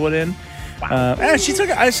she put in. And she took,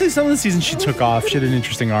 actually, some of the seasons she took off. She had an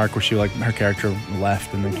interesting arc where she, like, her character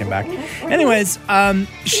left and then came back. Anyways,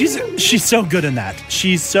 she's so good in that.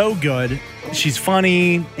 She's so good. She's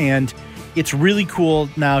funny, and it's really cool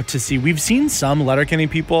now to see. We've seen some Letterkenny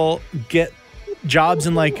people get jobs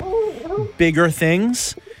in, like, bigger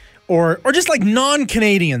things or just, like,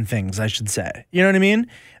 non-Canadian things, I should say. You know what I mean?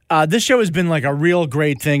 This show has been, like, a real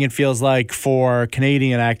great thing, it feels like, for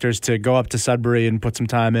Canadian actors to go up to Sudbury and put some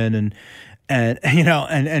time in and you know,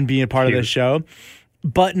 and be a part of this show.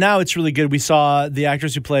 But now it's really good. We saw the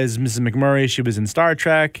actress who plays Mrs. McMurray. She was in Star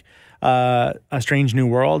Trek, A Strange New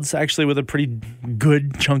Worlds, actually, with a pretty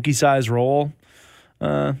good chunky size role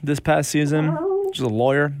this past season. She's a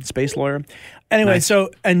lawyer, space lawyer. Anyway, Nice. so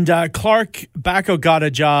Clark Backo got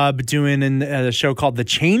a job doing in a show called The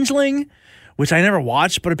Changeling, which I never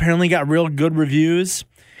watched, but apparently got real good reviews.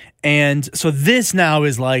 And so this now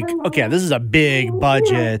is like, okay, this is a big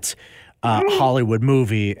budget Hollywood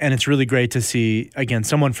movie, and it's really great to see, again,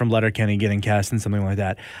 someone from Letterkenny getting cast in something like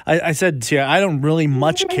that. I said to you, I don't really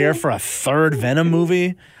much care for a third Venom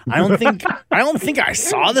movie. I don't think I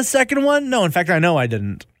saw the second one. No, in fact, I know I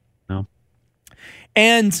didn't. No.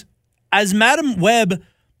 And as Madam Web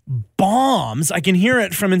bombs, I can hear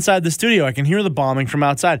it from inside the studio. I can hear the bombing from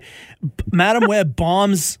outside. Madam Web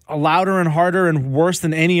bombs louder and harder and worse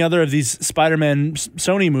than any other of these Spider-Man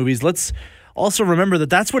Sony movies. Let's also remember that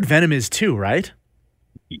that's what Venom is too, right?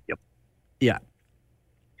 Yep. Yeah.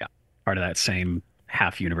 Yeah. Part of that same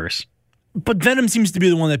half universe. But Venom seems to be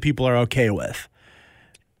the one that people are okay with.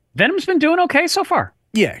 Venom's been doing okay so far.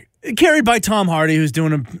 Yeah. Carried by Tom Hardy, who's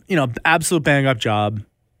doing a, absolute bang-up job.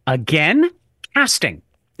 Again, casting.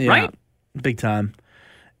 Yeah, right? Big time.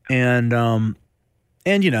 And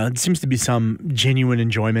it seems to be some genuine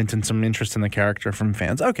enjoyment and some interest in the character from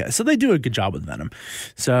fans. Okay, so they do a good job with Venom.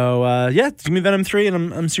 So, give me Venom 3,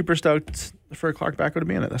 and I'm super stoked for Clark Backo to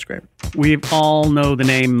be in it. That's great. We all know the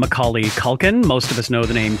name Macaulay Culkin. Most of us know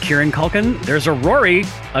the name Kieran Culkin. There's a Rory,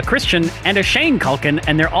 a Christian, and a Shane Culkin,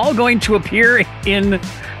 and they're all going to appear in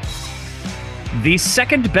the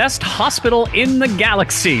second best hospital in the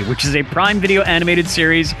galaxy, which is a Prime Video animated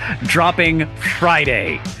series dropping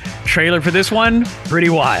Friday. Trailer for this one, pretty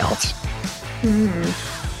wild.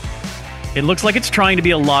 It looks like it's trying to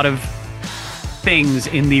be a lot of things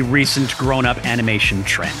in the recent grown-up animation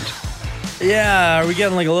trend. Yeah, are we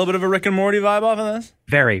getting like a little bit of a Rick and Morty vibe off of this?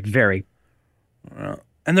 Very, very.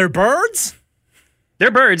 And they're birds?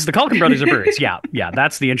 They're birds. The Culkin brothers are birds. Yeah,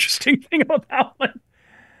 that's the interesting thing about that one.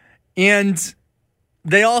 And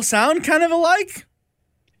they all sound kind of alike?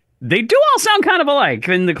 They do all sound kind of alike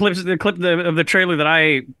in the clip of the trailer that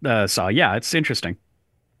I saw. Yeah, it's interesting.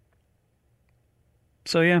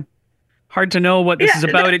 So yeah, hard to know what this is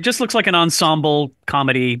about. It just looks like an ensemble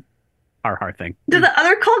comedy, har thing. Do the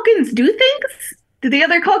other Culkins do things? Do the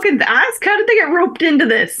other Culkins ask? How did they get roped into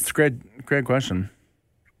this? It's a great question.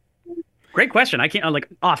 Great question. I can't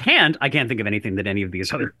offhand. I can't think of anything that any of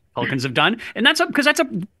these other Culkins have done, and that's because that's a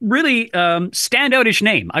really standoutish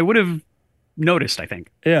name. I would have noticed, I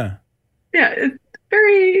think. Yeah. Yeah, it's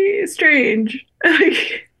very strange.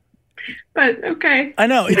 But okay. I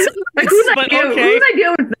know. It's like whose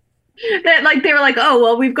idea was that? Like they were like, oh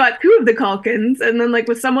well, we've got two of the Culkins, and then like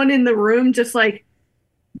with someone in the room just like,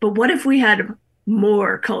 but what if we had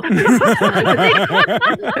more Culkins?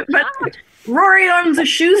 But Rory owns a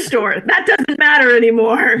shoe store. That doesn't matter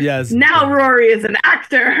anymore. Yes. Now Rory is an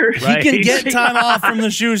actor. Right. He can get time off from the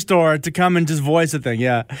shoe store to come and just voice a thing.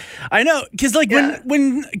 Yeah. I know. Because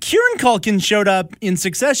when Kieran Culkin showed up in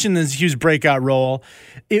Succession as Hugh's breakout role,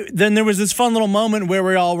 then there was this fun little moment where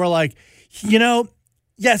we all were like,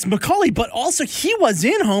 yes, Macaulay, but also he was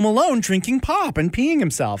in Home Alone drinking pop and peeing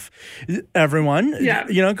himself. Everyone,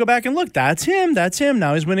 go back and look. That's him.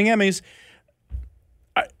 Now he's winning Emmys.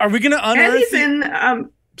 Are we going to unearth? And he's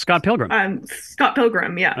in Scott Pilgrim. Scott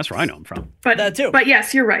Pilgrim, yeah. That's where I know him from. But that too. But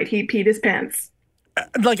yes, you're right. He peed his pants.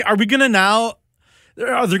 Like, are we going to now?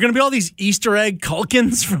 Are there going to be all these Easter egg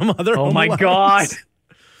Culkins from other? Oh Home my Alones? God!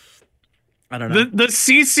 I don't know. The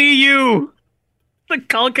CCU, the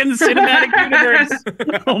Culkin Cinematic Universe.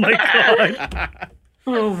 Oh my God!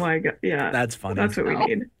 Oh my God! Yeah, That's funny. That's what we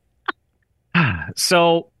need.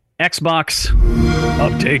 So Xbox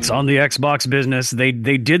updates on the Xbox business. They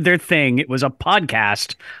did their thing. It was a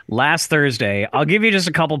podcast last Thursday. I'll give you just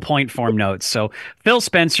a couple point form notes. So Phil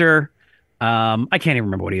Spencer, I can't even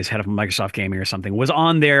remember what he is, head of Microsoft Gaming or something, was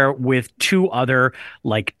on there with two other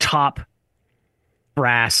like top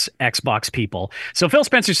brass Xbox people. So Phil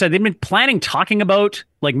Spencer said they've been talking about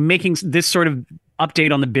like making this sort of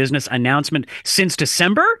update on the business announcement since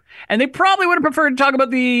December, and they probably would have preferred to talk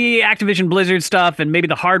about the Activision Blizzard stuff and maybe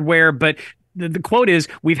the hardware, but the quote is,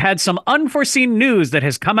 "We've had some unforeseen news that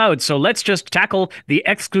has come out, so let's just tackle the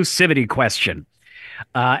exclusivity question."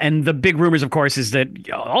 And the big rumors, of course, is that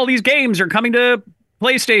all these games are coming to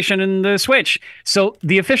PlayStation and the Switch. So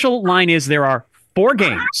the official line is there are 4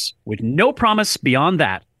 games with no promise beyond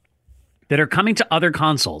that are coming to other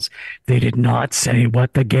consoles. They did not say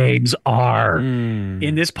what the games are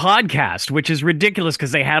in this podcast, which is ridiculous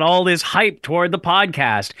because they had all this hype toward the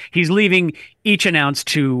podcast. He's leaving each announced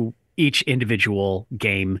to each individual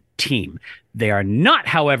game team. They are not,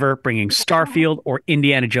 however, bringing Starfield or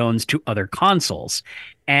Indiana Jones to other consoles.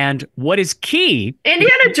 And what is key...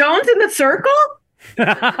 Indiana Jones in the Circle?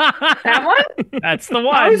 That one? That's the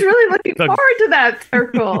one. I was really looking forward to that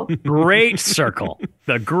circle. Great circle.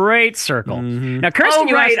 The great circle. Now, Kirsten,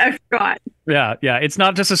 I forgot. Yeah. It's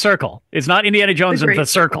not just a circle. It's not Indiana Jones and the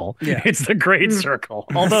Circle. Yeah. It's the Great Circle.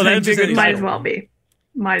 Although that's a good Might as well be.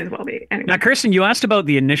 Anyway. Now, Kirsten, you asked about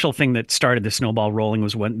the initial thing that started the snowball rolling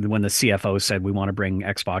was when the CFO said we want to bring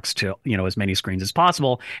Xbox to as many screens as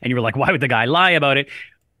possible, and you were like, why would the guy lie about it?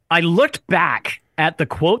 I looked back at the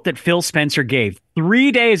quote that Phil Spencer gave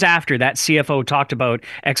 3 days after that CFO talked about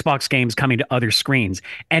Xbox games coming to other screens.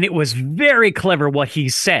 And it was very clever what he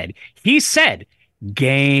said. He said,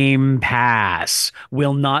 Game Pass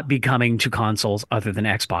will not be coming to consoles other than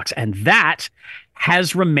Xbox. And that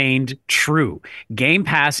has remained true. Game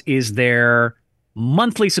Pass is their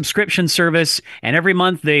monthly subscription service, and every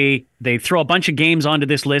month they throw a bunch of games onto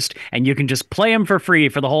this list, and you can just play them for free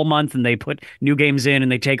for the whole month, and they put new games in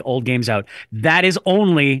and they take old games out. That is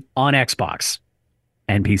only on Xbox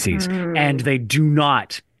and PCs, and they do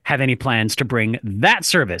not have any plans to bring that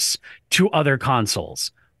service to other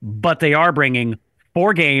consoles, but they are bringing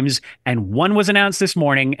 4 games, and one was announced this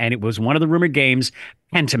morning, and it was one of the rumored games,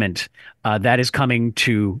 Pentiment, that is coming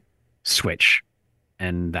to Switch.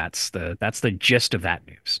 And that's the gist of that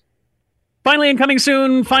news. Finally, and coming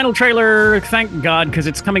soon, final trailer. Thank God, because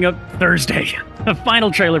it's coming up Thursday. A final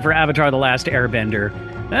trailer for Avatar: The Last Airbender.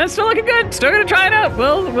 It's still looking good. Still gonna try it out.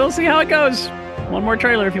 We'll see how it goes. One more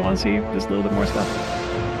trailer if you want to see just a little bit more stuff.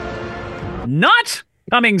 Not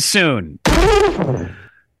coming soon.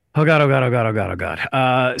 Oh God.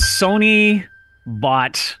 Sony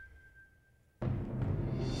bought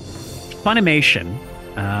Funimation,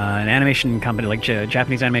 an animation company, like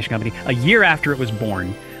Japanese animation company, a year after it was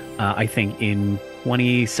born, I think in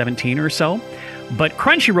 2017 or so. But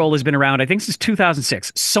Crunchyroll has been around, I think, since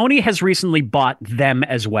 2006. Sony has recently bought them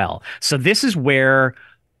as well. So this is where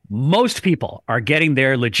most people are getting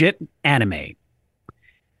their legit anime.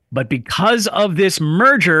 But because of this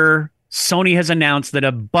merger, Sony has announced that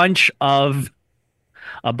a bunch of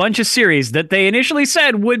series that they initially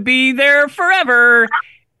said would be there forever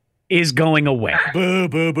is going away. Boo,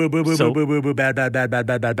 boo, boo, boo, boo, boo, boo, boo, boo, bad.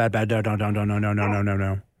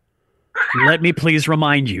 No. Let me please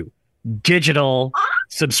remind you, digital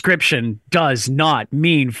subscription does not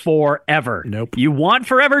mean forever. Nope. You want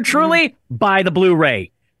forever truly? Buy the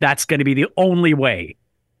Blu-ray. That's going to be the only way.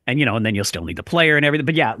 And, and then you'll still need the player and everything.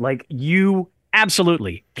 But yeah, like you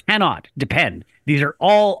absolutely cannot depend. These are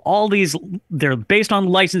all these, they're based on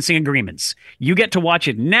licensing agreements. You get to watch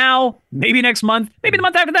it now, maybe next month, maybe the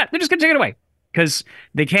month after that. They're just going to take it away because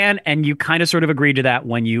they can. And you kind of sort of agree to that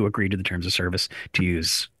when you agree to the terms of service to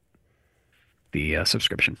use the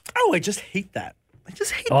subscription. Oh, I just hate that.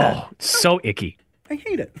 That. Oh, so icky. I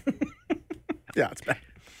hate it. Yeah, it's bad.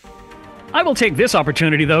 I will take this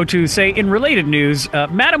opportunity, though, to say in related news,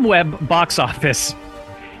 Madam Web box office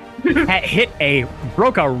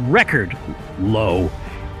broke a record low.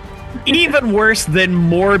 Even worse than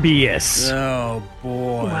Morbius. Oh,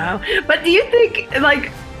 boy. Wow. But do you think,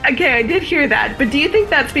 okay, I did hear that, but do you think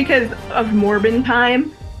that's because of Morbin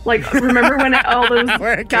time? Like, remember when all those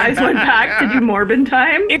guys went back to do Morbin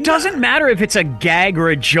time? It doesn't matter if it's a gag or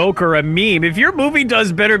a joke or a meme. If your movie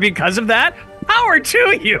does better because of that, power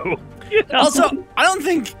to you. Also, I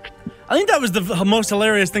think that was the most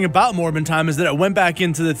hilarious thing about Morbin Time is that it went back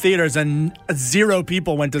into the theaters and 0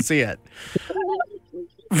 people went to see it.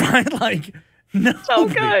 Right? Like, So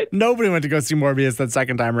good. Nobody went to go see Morbius that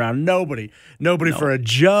second time around. Nobody for a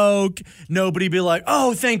joke. Nobody be like,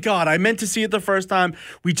 oh, thank God, I meant to see it the first time.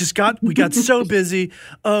 We got so busy.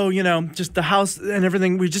 Oh, just the house and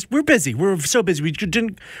everything. We're busy. We're so busy. We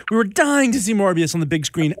were dying to see Morbius on the big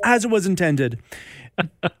screen as it was intended.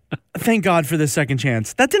 Thank God for this second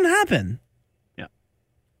chance. That didn't happen. Yeah.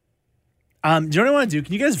 Do you know what I want to do?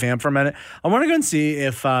 Can you guys vamp for a minute? I want to go and see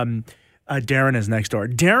if Darren is next door.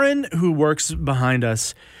 Darren, who works behind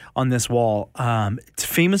us on this wall,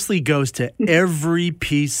 famously goes to every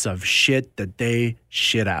piece of shit that they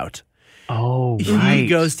shit out. Oh, right. He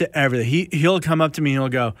goes to everything. He'll come up to me and he'll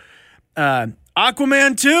go,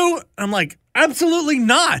 Aquaman 2? I'm like, absolutely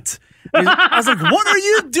not. I was like, what are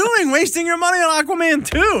you doing wasting your money on Aquaman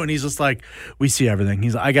 2? And he's just like, we see everything.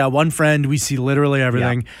 He's like, I got one friend. We see literally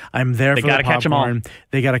everything. Yeah. I'm there for the popcorn. Catch them all.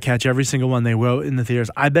 They got to catch every single one. They will in the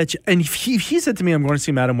theaters. I bet you. And if he said to me, I'm going to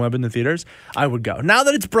see Madam Web in the theaters, I would go. Now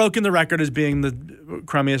that it's broken the record as being the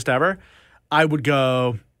crummiest ever, I would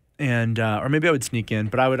go and, or maybe I would sneak in,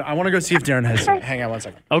 but I want to go see if Darren has seen it. Hang on one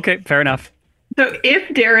second. Okay, fair enough. So if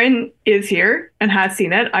Darren is here and has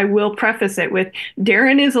seen it, I will preface it with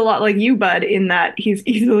Darren is a lot like you, bud, in that he's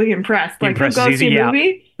easily impressed. Like, he'll go see a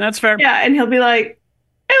movie. That's fair. Yeah, and he'll be like,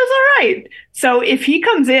 it was all right. So if he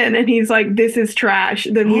comes in and he's like, this is trash,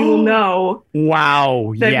 then we will know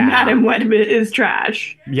wow, that Madam Web is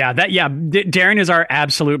trash. Yeah, Darren is our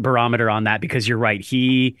absolute barometer on that because you're right.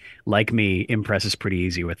 He, like me, impresses pretty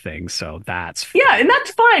easy with things. So that's fine. Yeah, and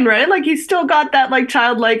that's fine, right? Like, he's still got that like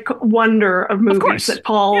childlike wonder of movies that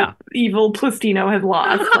Paul Evil Plastino has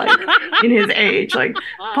lost in his age. Like,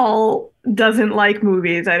 Paul doesn't like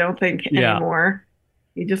movies, I don't think, anymore.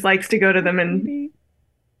 He just likes to go to them and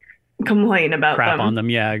complain about crap them. on them.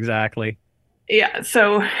 Yeah, exactly. Yeah,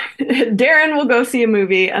 so Darren will go see a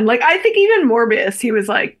movie, and like, I think even Morbius, he was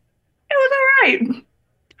like, it was all right.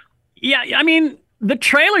 Yeah, I mean, the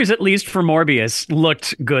trailers, at least for Morbius,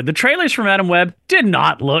 looked good. The trailers for Madam Web did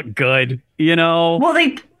not look good, Well,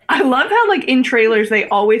 I love how like in trailers they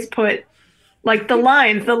always put like the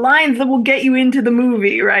lines that will get you into the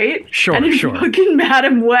movie, right? Sure, and in sure. fucking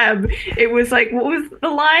Madam Web, it was like, what was the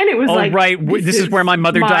line? It was right. This is where my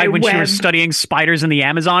mother died when she was studying spiders in the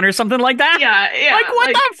Amazon or something like that? Yeah. Like,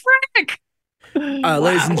 what the frick?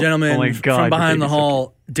 Ladies and gentlemen, from behind the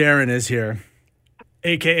hall, Darren is here.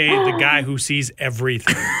 AKA the guy who sees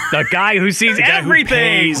everything. The guy who sees everything.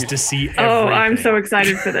 Who pays to see everything. Oh, I'm so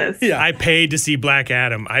excited for this. Yeah. I paid to see Black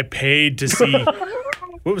Adam. I paid to see...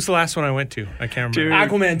 What was the last one I went to? I can't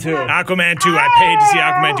remember. Aquaman 2. Aquaman 2. I paid to see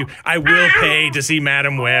Aquaman 2. I will pay to see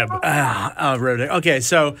Madam Web. Okay,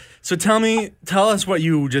 so tell us what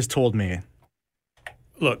you just told me.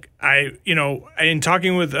 Look, in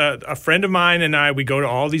talking with a friend of mine and I, we go to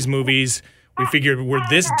all these movies. We figured we're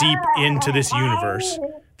this deep into this universe.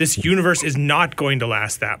 This universe is not going to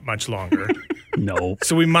last that much longer. No.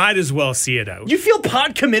 So we might as well see it out. You feel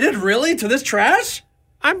pot committed, really, to this trash?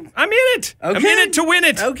 I'm in it. Okay. I'm in it to win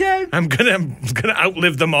it. Okay. I'm gonna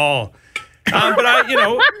outlive them all. But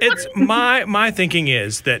it's my thinking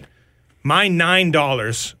is that my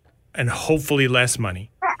 $9 and hopefully less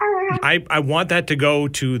money, I want that to go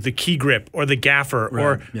to the key grip or the gaffer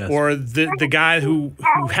or the guy who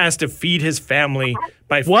has to feed his family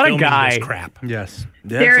by filming this crap. Yes.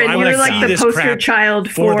 Darren, so you're like the poster child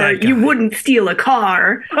for you wouldn't steal a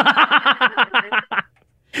car.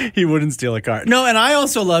 He wouldn't steal a car. No, and I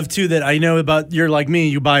also love, too, that I know about, you're like me,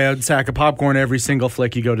 you buy a sack of popcorn every single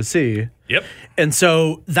flick you go to see. Yep. And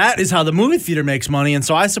so that is how the movie theater makes money. And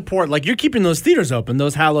so I support, like, you're keeping those theaters open,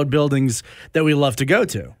 those hallowed buildings that we love to go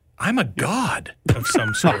to. I'm a god of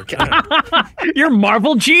some sort. You're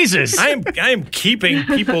Marvel Jesus. I am keeping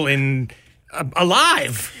people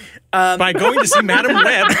alive. By going to see Madam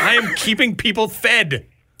Web, I am keeping people fed.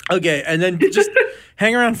 Okay, and then just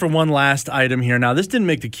hang around for one last item here. Now, this didn't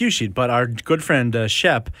make the cue sheet, but our good friend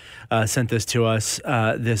Shep sent this to us,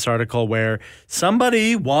 this article where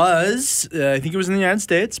somebody was, I think it was in the United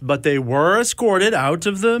States, but they were escorted out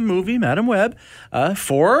of the movie Madam Web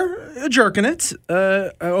for jerking it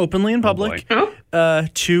openly in public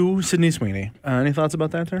to Sydney Sweeney. Any thoughts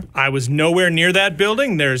about that, sir? I was nowhere near that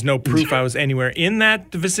building. There's no proof I was anywhere in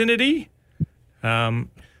that vicinity.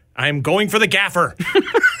 I'm going for the gaffer.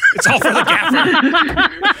 It's all for the gaffer.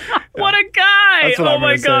 What a guy. Oh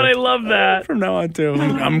my God, I love that. From now on, too.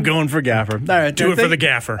 I'm going for gaffer. All right, do it for the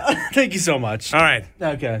gaffer. Thank you so much. All right.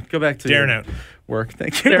 Okay, go back to Darren out. Work.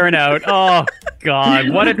 Thank you. Darren out. Oh, God,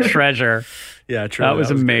 what a treasure. Yeah, true. That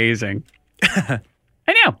was amazing. And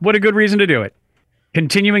yeah, what a good reason to do it.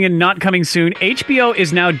 Continuing and not coming soon, HBO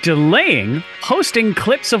is now delaying posting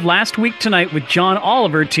clips of Last Week Tonight with John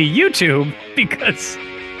Oliver to YouTube because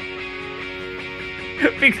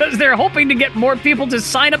they're hoping to get more people to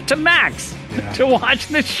sign up to Max to watch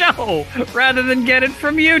the show rather than get it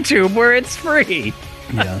from YouTube where it's free.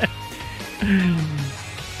 Yeah.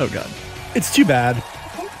 Oh, God. It's too bad.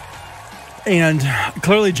 And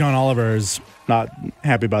clearly John Oliver is not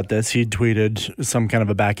happy about this. He tweeted some kind of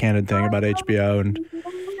a backhanded thing about HBO and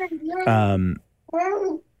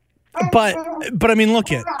but I mean, look,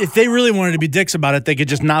 if they really wanted to be dicks about it, they could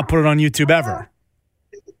just not put it on YouTube ever.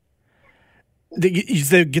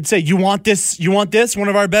 They could say, you want this, one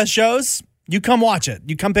of our best shows? You come watch it.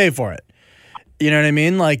 You come pay for it. You know what I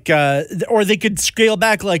mean? Like, or they could scale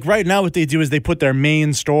back. Like right now what they do is they put their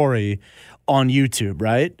main story on YouTube,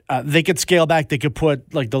 right? They could scale back. They could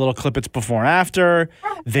put like the little clippets before and after.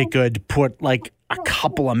 They could put like a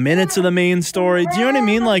couple of minutes of the main story. Do you know what I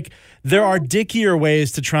mean? Like there are dickier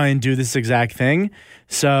ways to try and do this exact thing.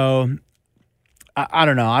 So I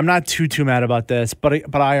don't know. I'm not too mad about this,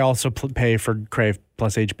 but I also pay for Crave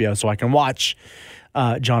plus HBO so I can watch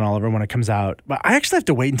John Oliver when it comes out. But I actually have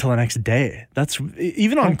to wait until the next day. That's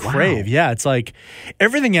even on Crave. Wow. Yeah, it's like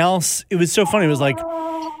everything else. It was so funny. It was like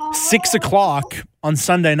 6 o'clock on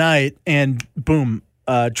Sunday night, and boom,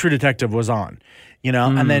 True Detective was on. You know,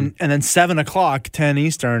 and then 7 o'clock, 10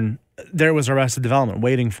 Eastern, there was Arrested Development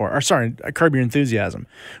waiting for. Or sorry, Curb Your Enthusiasm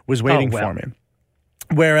was waiting for me.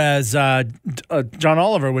 Whereas John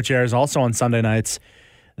Oliver, which airs also on Sunday nights,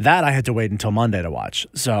 that I had to wait until Monday to watch.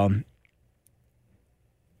 So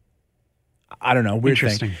I don't know, weird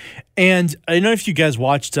thing. And I don't know if you guys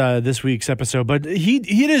watched this week's episode, but he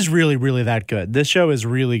is really, really that good. This show is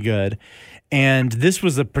really good. And this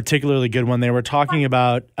was a particularly good one. They were talking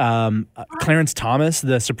about Clarence Thomas,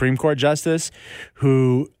 the Supreme Court justice,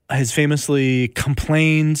 who has famously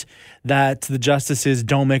complained that the justices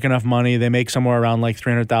don't make enough money. They make somewhere around like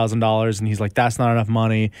 $300,000, and he's like, that's not enough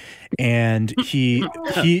money. And he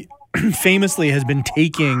famously has been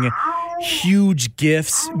taking huge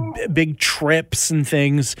gifts, big trips and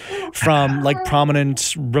things from like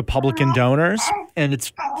prominent Republican donors. And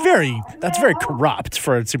that's very corrupt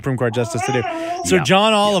for a Supreme Court justice to do. So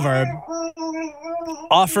John Oliver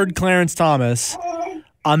offered Clarence Thomas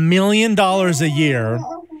 $1 million a year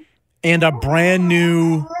and a brand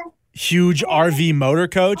new huge RV motor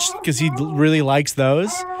coach, because he really likes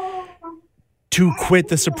those, to quit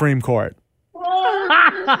the Supreme Court.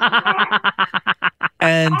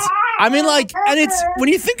 And I mean, like, and it's, when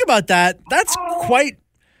you think about that, that's quite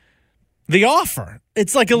the offer.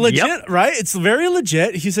 It's like a legit, right? It's very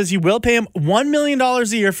legit. He says he will pay him $1 million a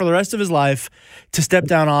year for the rest of his life to step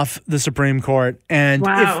down off the Supreme Court. And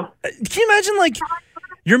wow. Can you imagine, like,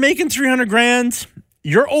 you're making $300,000,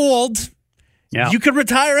 you're old, you could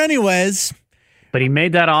retire anyways. But he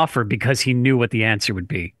made that offer because he knew what the answer would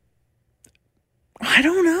be. I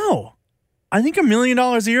don't know. I think $1 million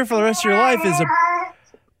a year for the rest of your life is a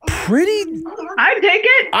pretty... I'd take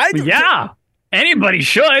it. Anybody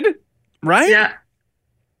should. Right? Yeah.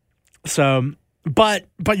 So, but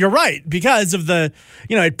you're right, because of the,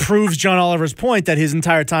 it proves John Oliver's point that his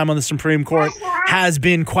entire time on the Supreme Court has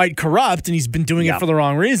been quite corrupt, and he's been doing it for the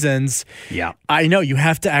wrong reasons. Yeah. I know, you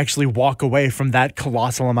have to actually walk away from that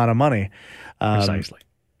colossal amount of money. Precisely.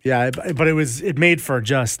 Yeah, but it made for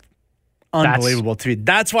just unbelievable TV.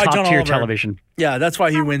 That's why John Oliver... Top-tier television. Yeah, that's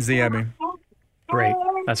why he wins the Emmy. Great.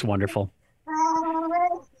 That's wonderful.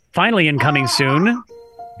 Finally, incoming soon,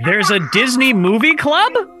 there's a Disney movie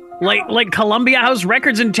club? Like Columbia House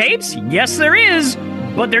Records and Tapes? Yes, there is.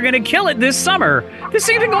 But they're going to kill it this summer. This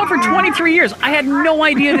thing's been going for 23 years. I had no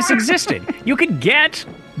idea this existed. You could get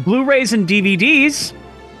Blu-rays and DVDs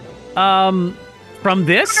from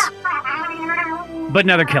this, but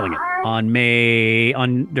now they're killing it.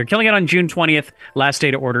 They're killing it on June 20th. Last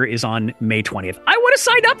day to order is on May 20th. I would have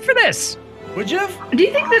signed up for this. Would you? Do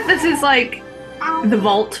you think that this is like the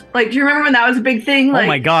vault? Like, do you remember when that was a big thing? Like, oh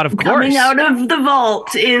my God, of course. Coming out of the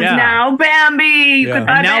vault is now Bambi. You could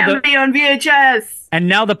buy Bambi on VHS. And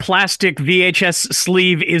now the plastic VHS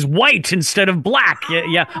sleeve is white instead of black.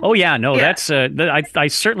 Yeah. Oh yeah. No, that's. I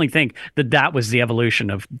certainly think that was the evolution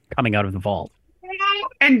of coming out of the vault.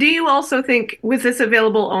 And do you also think, was this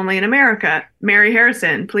available only in America? Mary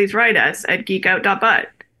Harrison, please write us at geekout.bud.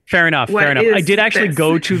 Fair enough. I did actually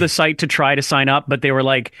go to the site to try to sign up, but they were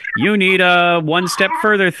like, you need a one step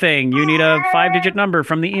further thing. You need a 5-digit number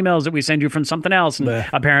from the emails that we send you from something else. And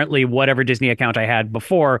apparently whatever Disney account I had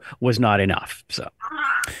before was not enough.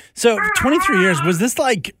 So 23 years, was this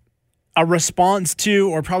like a response to,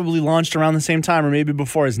 or probably launched around the same time or maybe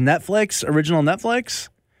before as Netflix, original Netflix?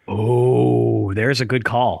 Oh, Ooh, there's a good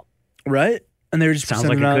call. right? And they were just Sounds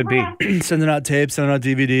like it could be. sending out tapes, sending out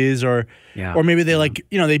DVDs, or maybe they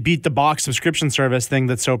they beat the box subscription service thing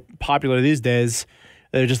that's so popular these days.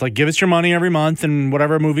 They're just like, give us your money every month, and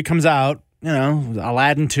whatever movie comes out,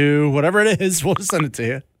 Aladdin 2, whatever it is, we'll send it to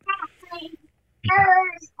you.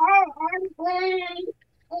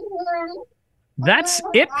 That's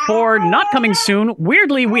it for Not Coming Soon.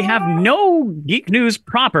 Weirdly, we have no Geek News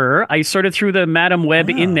proper. I sort of threw the Madam Web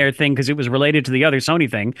in there thing because it was related to the other Sony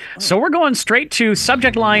thing. So we're going straight to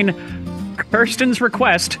subject line, Kirsten's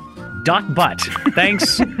request, .but.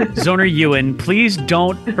 Thanks, Zoner Ewan. Please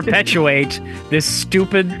don't perpetuate this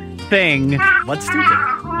stupid thing. What's stupid?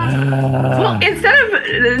 Well, instead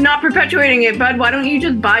of not perpetuating it, Bud, why don't you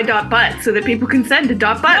just buy .but so that people can send to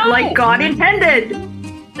 .but like God intended?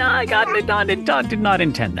 No, I did not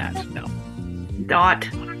intend that. No. But.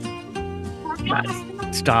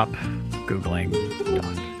 Stop Googling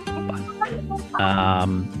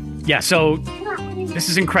but. So this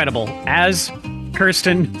is incredible. As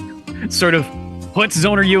Kirsten sort of puts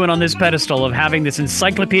Zoner Ewan on this pedestal of having this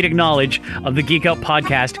encyclopedic knowledge of the Geek Out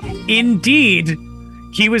podcast, indeed,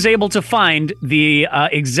 he was able to find the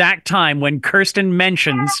exact time when Kirsten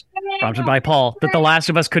mentions, prompted by Paul, that The Last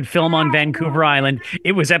of Us could film on Vancouver Island.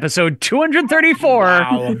 It was episode 234,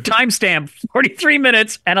 timestamp 43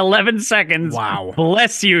 minutes and 11 seconds. Wow.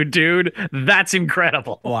 Bless you, dude. That's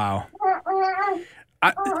incredible. Wow.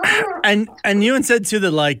 And Ewan said too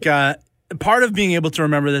that part of being able to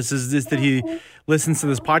remember this is that he listens to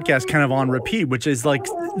this podcast kind of on repeat, which is like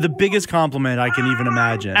the biggest compliment I can even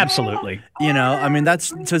imagine. Absolutely. That's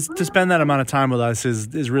to spend that amount of time with us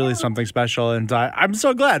is really something special. And I'm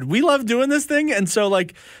so glad. We love doing this thing. And so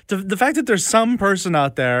the fact that there's some person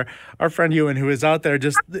out there, our friend Ewan, who is out there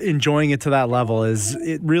just enjoying it to that level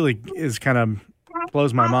it really is kind of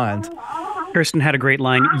blows my mind. Kirsten had a great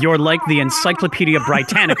line. You're like the Encyclopedia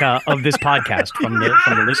Britannica of this podcast from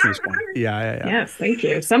the listener's point. Yeah. Yes, thank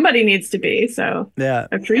you. Somebody needs to be, so yeah.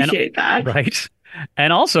 Appreciate that. Right.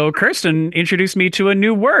 And also, Kirsten introduced me to a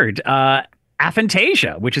new word,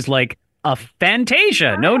 aphantasia, which is like a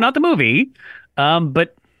fantasia. No, not the movie,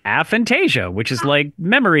 but aphantasia, which is like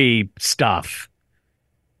memory stuff.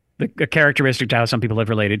 A characteristic to how some people have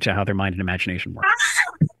related to how their mind and imagination work.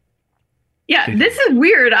 Yeah, this is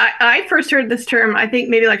weird. I first heard this term, I think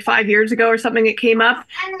maybe like 5 years ago or something. It came up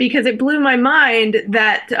because it blew my mind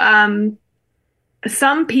that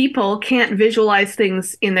some people can't visualize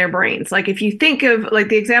things in their brains. Like if you think of like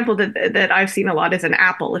the example that I've seen a lot is an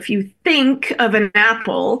apple. If you think of an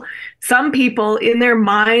apple, some people in their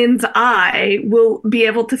mind's eye will be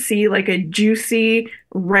able to see like a juicy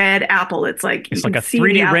red apple. It's like a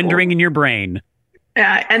 3D rendering in your brain.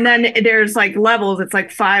 And then there's like levels. It's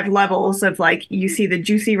like 5 levels of like you see the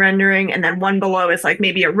juicy rendering, and then one below is like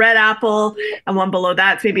maybe a red apple, and one below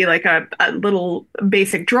that's maybe like a little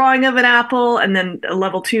basic drawing of an apple, and then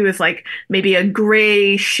level 2 is like maybe a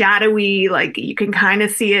gray, shadowy, like you can kind of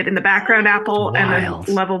see it in the background apple, and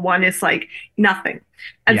then level 1 is like nothing.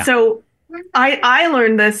 And so I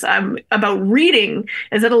learned this about reading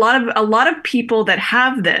is that a lot of people that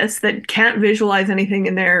have this that can't visualize anything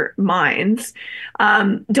in their minds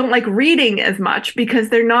don't like reading as much because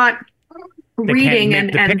they're not reading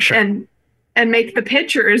and make the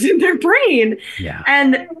pictures in their brain. Yeah.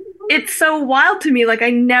 And it's so wild to me. Like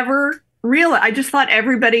I never realized. I just thought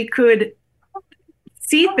everybody could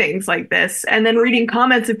see things like this, and then reading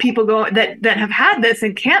comments of people that have had this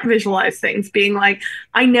and can't visualize things, being like,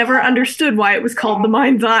 I never understood why it was called the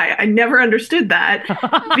mind's eye. I never understood that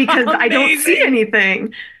because I don't see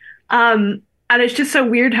anything. And it's just so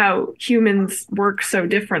weird how humans work so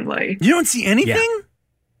differently. You don't see anything? Yeah.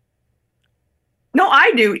 No,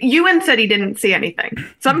 I do. Ewan said he didn't see anything.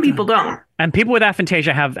 Some people don't. And people with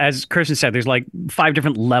aphantasia have, as Kirsten said, there's like 5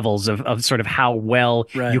 different levels of sort of how well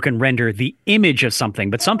you can render the image of something.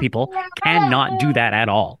 But some people cannot do that at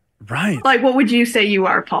all. Right. Like, what would you say you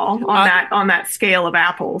are, Paul, on that scale of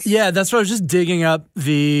apples? Yeah, that's what I was just digging up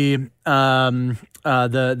the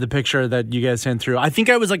picture that you guys sent through. I think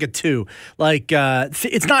I was like a 2. Like,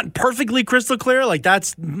 it's not perfectly crystal clear. Like,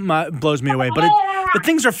 blows me away. But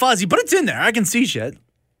things are fuzzy. But it's in there. I can see shit.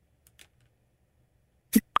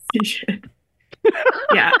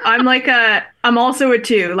 Yeah, I'm also a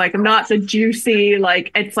 2. Like, I'm not the juicy,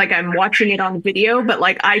 like, it's like I'm watching it on video, but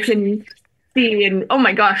like I can see, and oh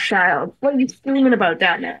my gosh, child, what are you screaming about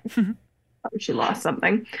down there? Probably she lost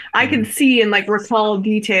something. I can see and like recall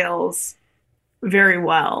details very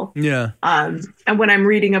well. Yeah. And when I'm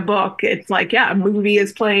reading a book, it's like, a movie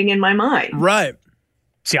is playing in my mind. Right.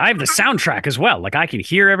 See, I have the soundtrack as well. Like I can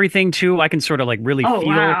hear everything too. I can sort of like really Oh, feel.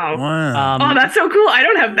 wow. Wow. Oh, that's so cool. I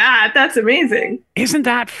don't have that. That's amazing. Isn't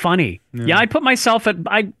that funny? Yeah, I put myself at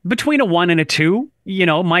between a 1 and a 2. You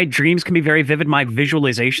know, my dreams can be very vivid. My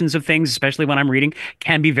visualizations of things, especially when I'm reading,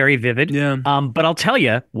 can be very vivid. Yeah. But I'll tell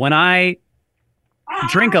you, when I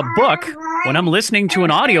drink a book, when I'm listening to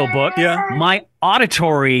an audiobook, my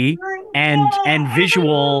auditory and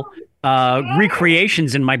visual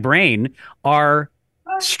recreations in my brain are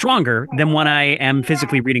stronger than when I am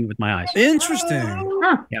physically reading with my eyes. Interesting.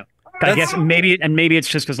 Yeah. I guess maybe it's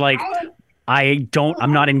just because like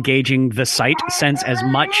I'm not engaging the sight sense as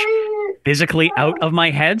much physically out of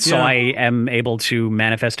my head, so I am able to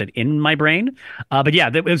manifest it in my brain. But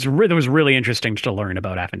yeah, that was really interesting to learn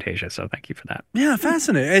about aphantasia. So thank you for that. Yeah,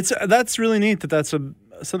 fascinating. That's really neat that's and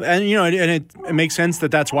you know, and it makes sense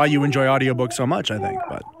that's why you enjoy audiobooks so much, I think.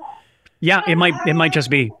 But yeah, it might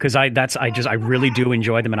just be because I really do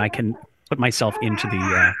enjoy them, and I can put myself into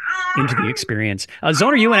the experience.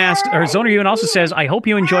 Zoner Ewan also says, I hope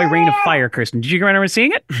you enjoy Reign of Fire, Kirsten. Did you remember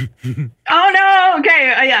seeing it? Oh, no.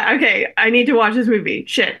 Okay. Yeah. Okay. I need to watch this movie.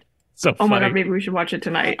 Shit. So Oh my funny. God, maybe we should watch it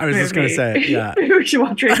tonight. I was just going to say, yeah. Maybe we should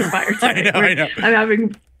watch Reign of Fire tonight. I know. I'm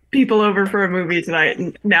having people over for a movie tonight,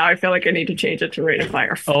 and now I feel like I need to change it to Reign of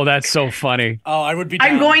Fire. Oh, that's so funny. Oh, I would be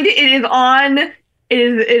down. I'm going to. It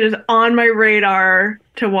is on my radar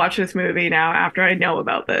to watch this movie now after I know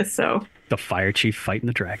about this. So The Fire Chief fighting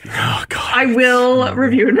the dragon. Oh, God. I will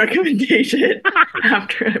review and recommendation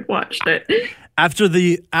after I've watched it. After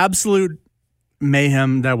the absolute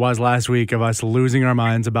mayhem that was last week of us losing our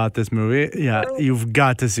minds about this movie, you've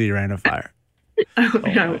got to see Reign of Fire.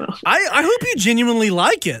 I will. I hope you genuinely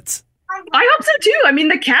like it. I hope so too. I mean,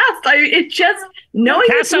 the cast. It just knowing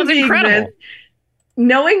Cast this sounds movie incredible. exists,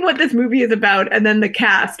 knowing what this movie is about, and then the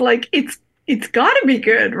cast. Like it's got to be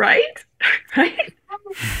good, right? Right.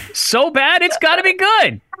 So bad, it's got to be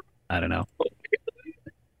good. I don't know.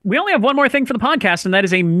 We only have one more thing for the podcast, and that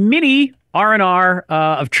is a mini R&R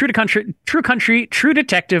of True Country, True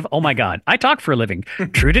Detective. Oh my God, I talk for a living.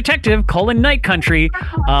 True Detective, Night Country.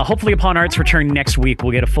 Hopefully upon Art's return next week,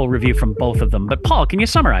 we'll get a full review from both of them. But Paul, can you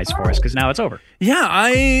summarize for us? Because now it's over. Yeah,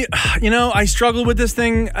 I struggled with this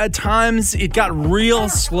thing at times. It got real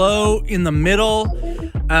slow in the middle.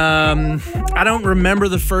 I don't remember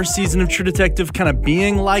the first season of True Detective kind of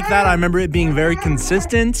being like that. I remember it being very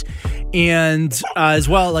consistent. And as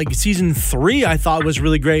well, like season 3, I thought was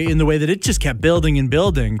really great in the way that it just kept building and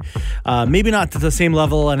building. Maybe not to the same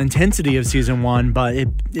level and intensity of season 1, but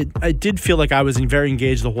I did feel like I was very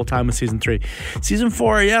engaged the whole time with season 3. Season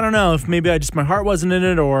 4, I don't know if maybe my heart wasn't in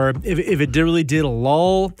it, or if it really did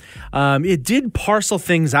lull. It did parcel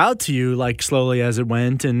things out to you like slowly as it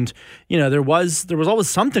went, and there was always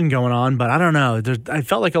something going on, but I don't know. I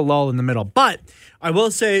felt like a lull in the middle. But I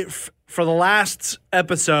will say, for the last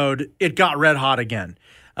episode, it got red hot again.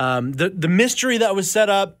 The mystery that was set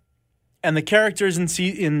up and the characters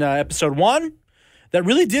in episode 1 that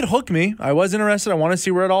really did hook me. I was interested. I want to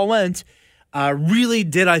see where it all went. Really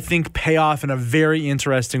did, I think, pay off in a very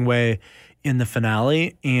interesting way in the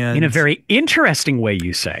finale. And in a very interesting way,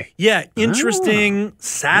 you say. Yeah, interesting,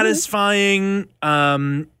 satisfying.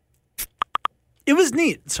 It was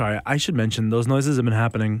neat. Sorry, I should mention those noises have been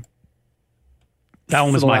happening. That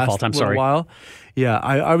one was my fault. I'm sorry. While. Yeah,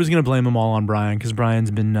 I was going to blame them all on Brian because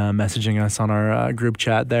Brian's been messaging us on our group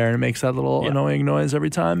chat there, and it makes that little annoying noise every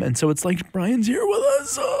time. And so it's like Brian's here with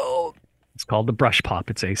us. Oh. It's called the brush pop.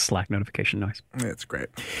 It's a Slack notification noise. It's great.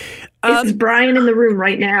 It's Brian in the room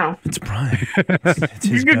right now. It's Brian. It's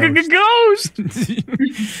his Ghost.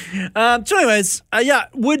 So anyways,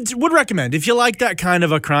 would recommend if you like that kind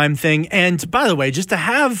of a crime thing. And by the way, just to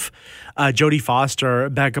have Jodie Foster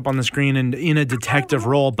back up on the screen and in a detective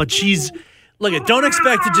role, but don't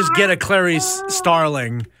expect to just get a Clarice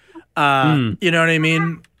Starling, you know what I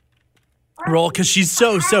mean, role, because she's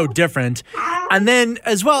so different. And then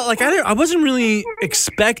as well, I wasn't really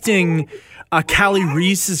expecting Callie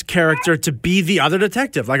Reese's character to be the other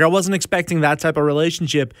detective. I wasn't expecting that type of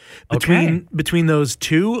relationship between those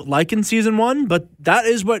two, like in season 1, but that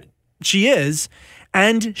is what she is.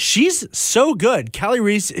 And she's so good. Callie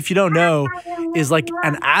Reese, if you don't know, is like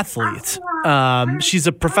an athlete. She's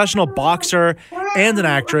a professional boxer and an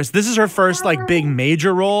actress. This is her first big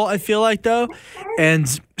major role, I feel like, though. And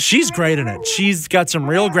she's great in it. She's got some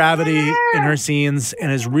real gravity in her scenes and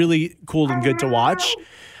is really cool and good to watch.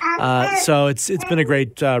 So it's been a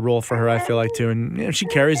great role for her, I feel like, too. And she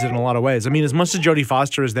carries it in a lot of ways. I mean, as much as Jodie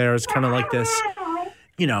Foster is there, it's kind of like this,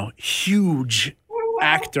 huge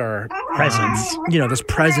actor Presence. this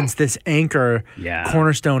presence, this anchor,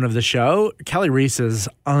 cornerstone of the show. Kelly Reese is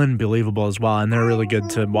unbelievable as well, and they're really good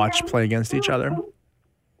to watch play against each other.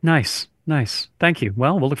 Nice. Thank you.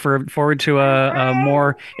 Well, we'll look forward to a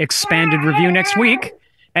more expanded review next week.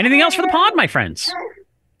 Anything else for the pod, my friends?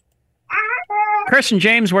 Kirsten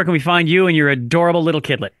James, where can we find you and your adorable little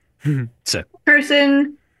kidlet?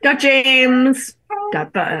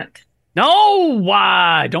 Kirsten.James.Butt.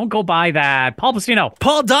 No, don't go by that. Paul Pacino.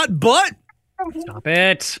 Paul.Butt. Stop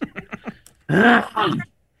it.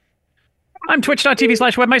 I'm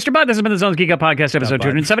twitch.tv/webmeisterbud. This has been the Zones Geek Up Podcast, episode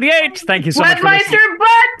 278. Thank you so much for listening.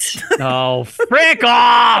 Webmeister Butt! Oh, frick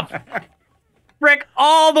off! Frick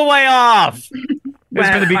all the way off! This is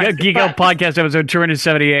going to be a Geek Up Podcast, episode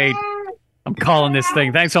 278. I'm calling this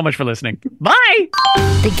thing. Thanks so much for listening. Bye!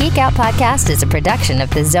 The Geek Out Podcast is a production of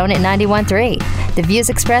The Zone at 91.3. The views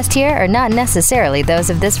expressed here are not necessarily those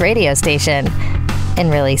of this radio station. And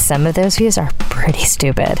really, some of those views are pretty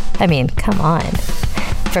stupid. I mean, come on.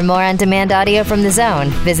 For more on-demand audio from The Zone,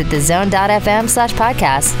 visit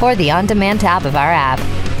thezone.fm/podcast or the on-demand tab of our app.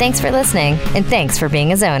 Thanks for listening, and thanks for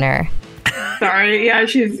being a Zoner. Sorry, yeah,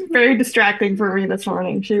 she's very distracting for me this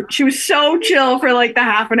morning. She was so chill for like the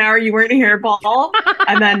half an hour you weren't here, Paul,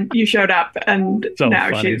 and then you showed up, and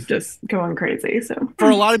now she's just going crazy. So for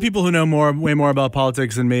a lot of people who know way more about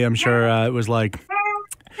politics than me, I'm sure it was like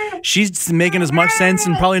she's making as much sense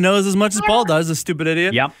and probably knows as much as Paul does. A stupid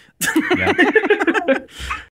idiot. Yep.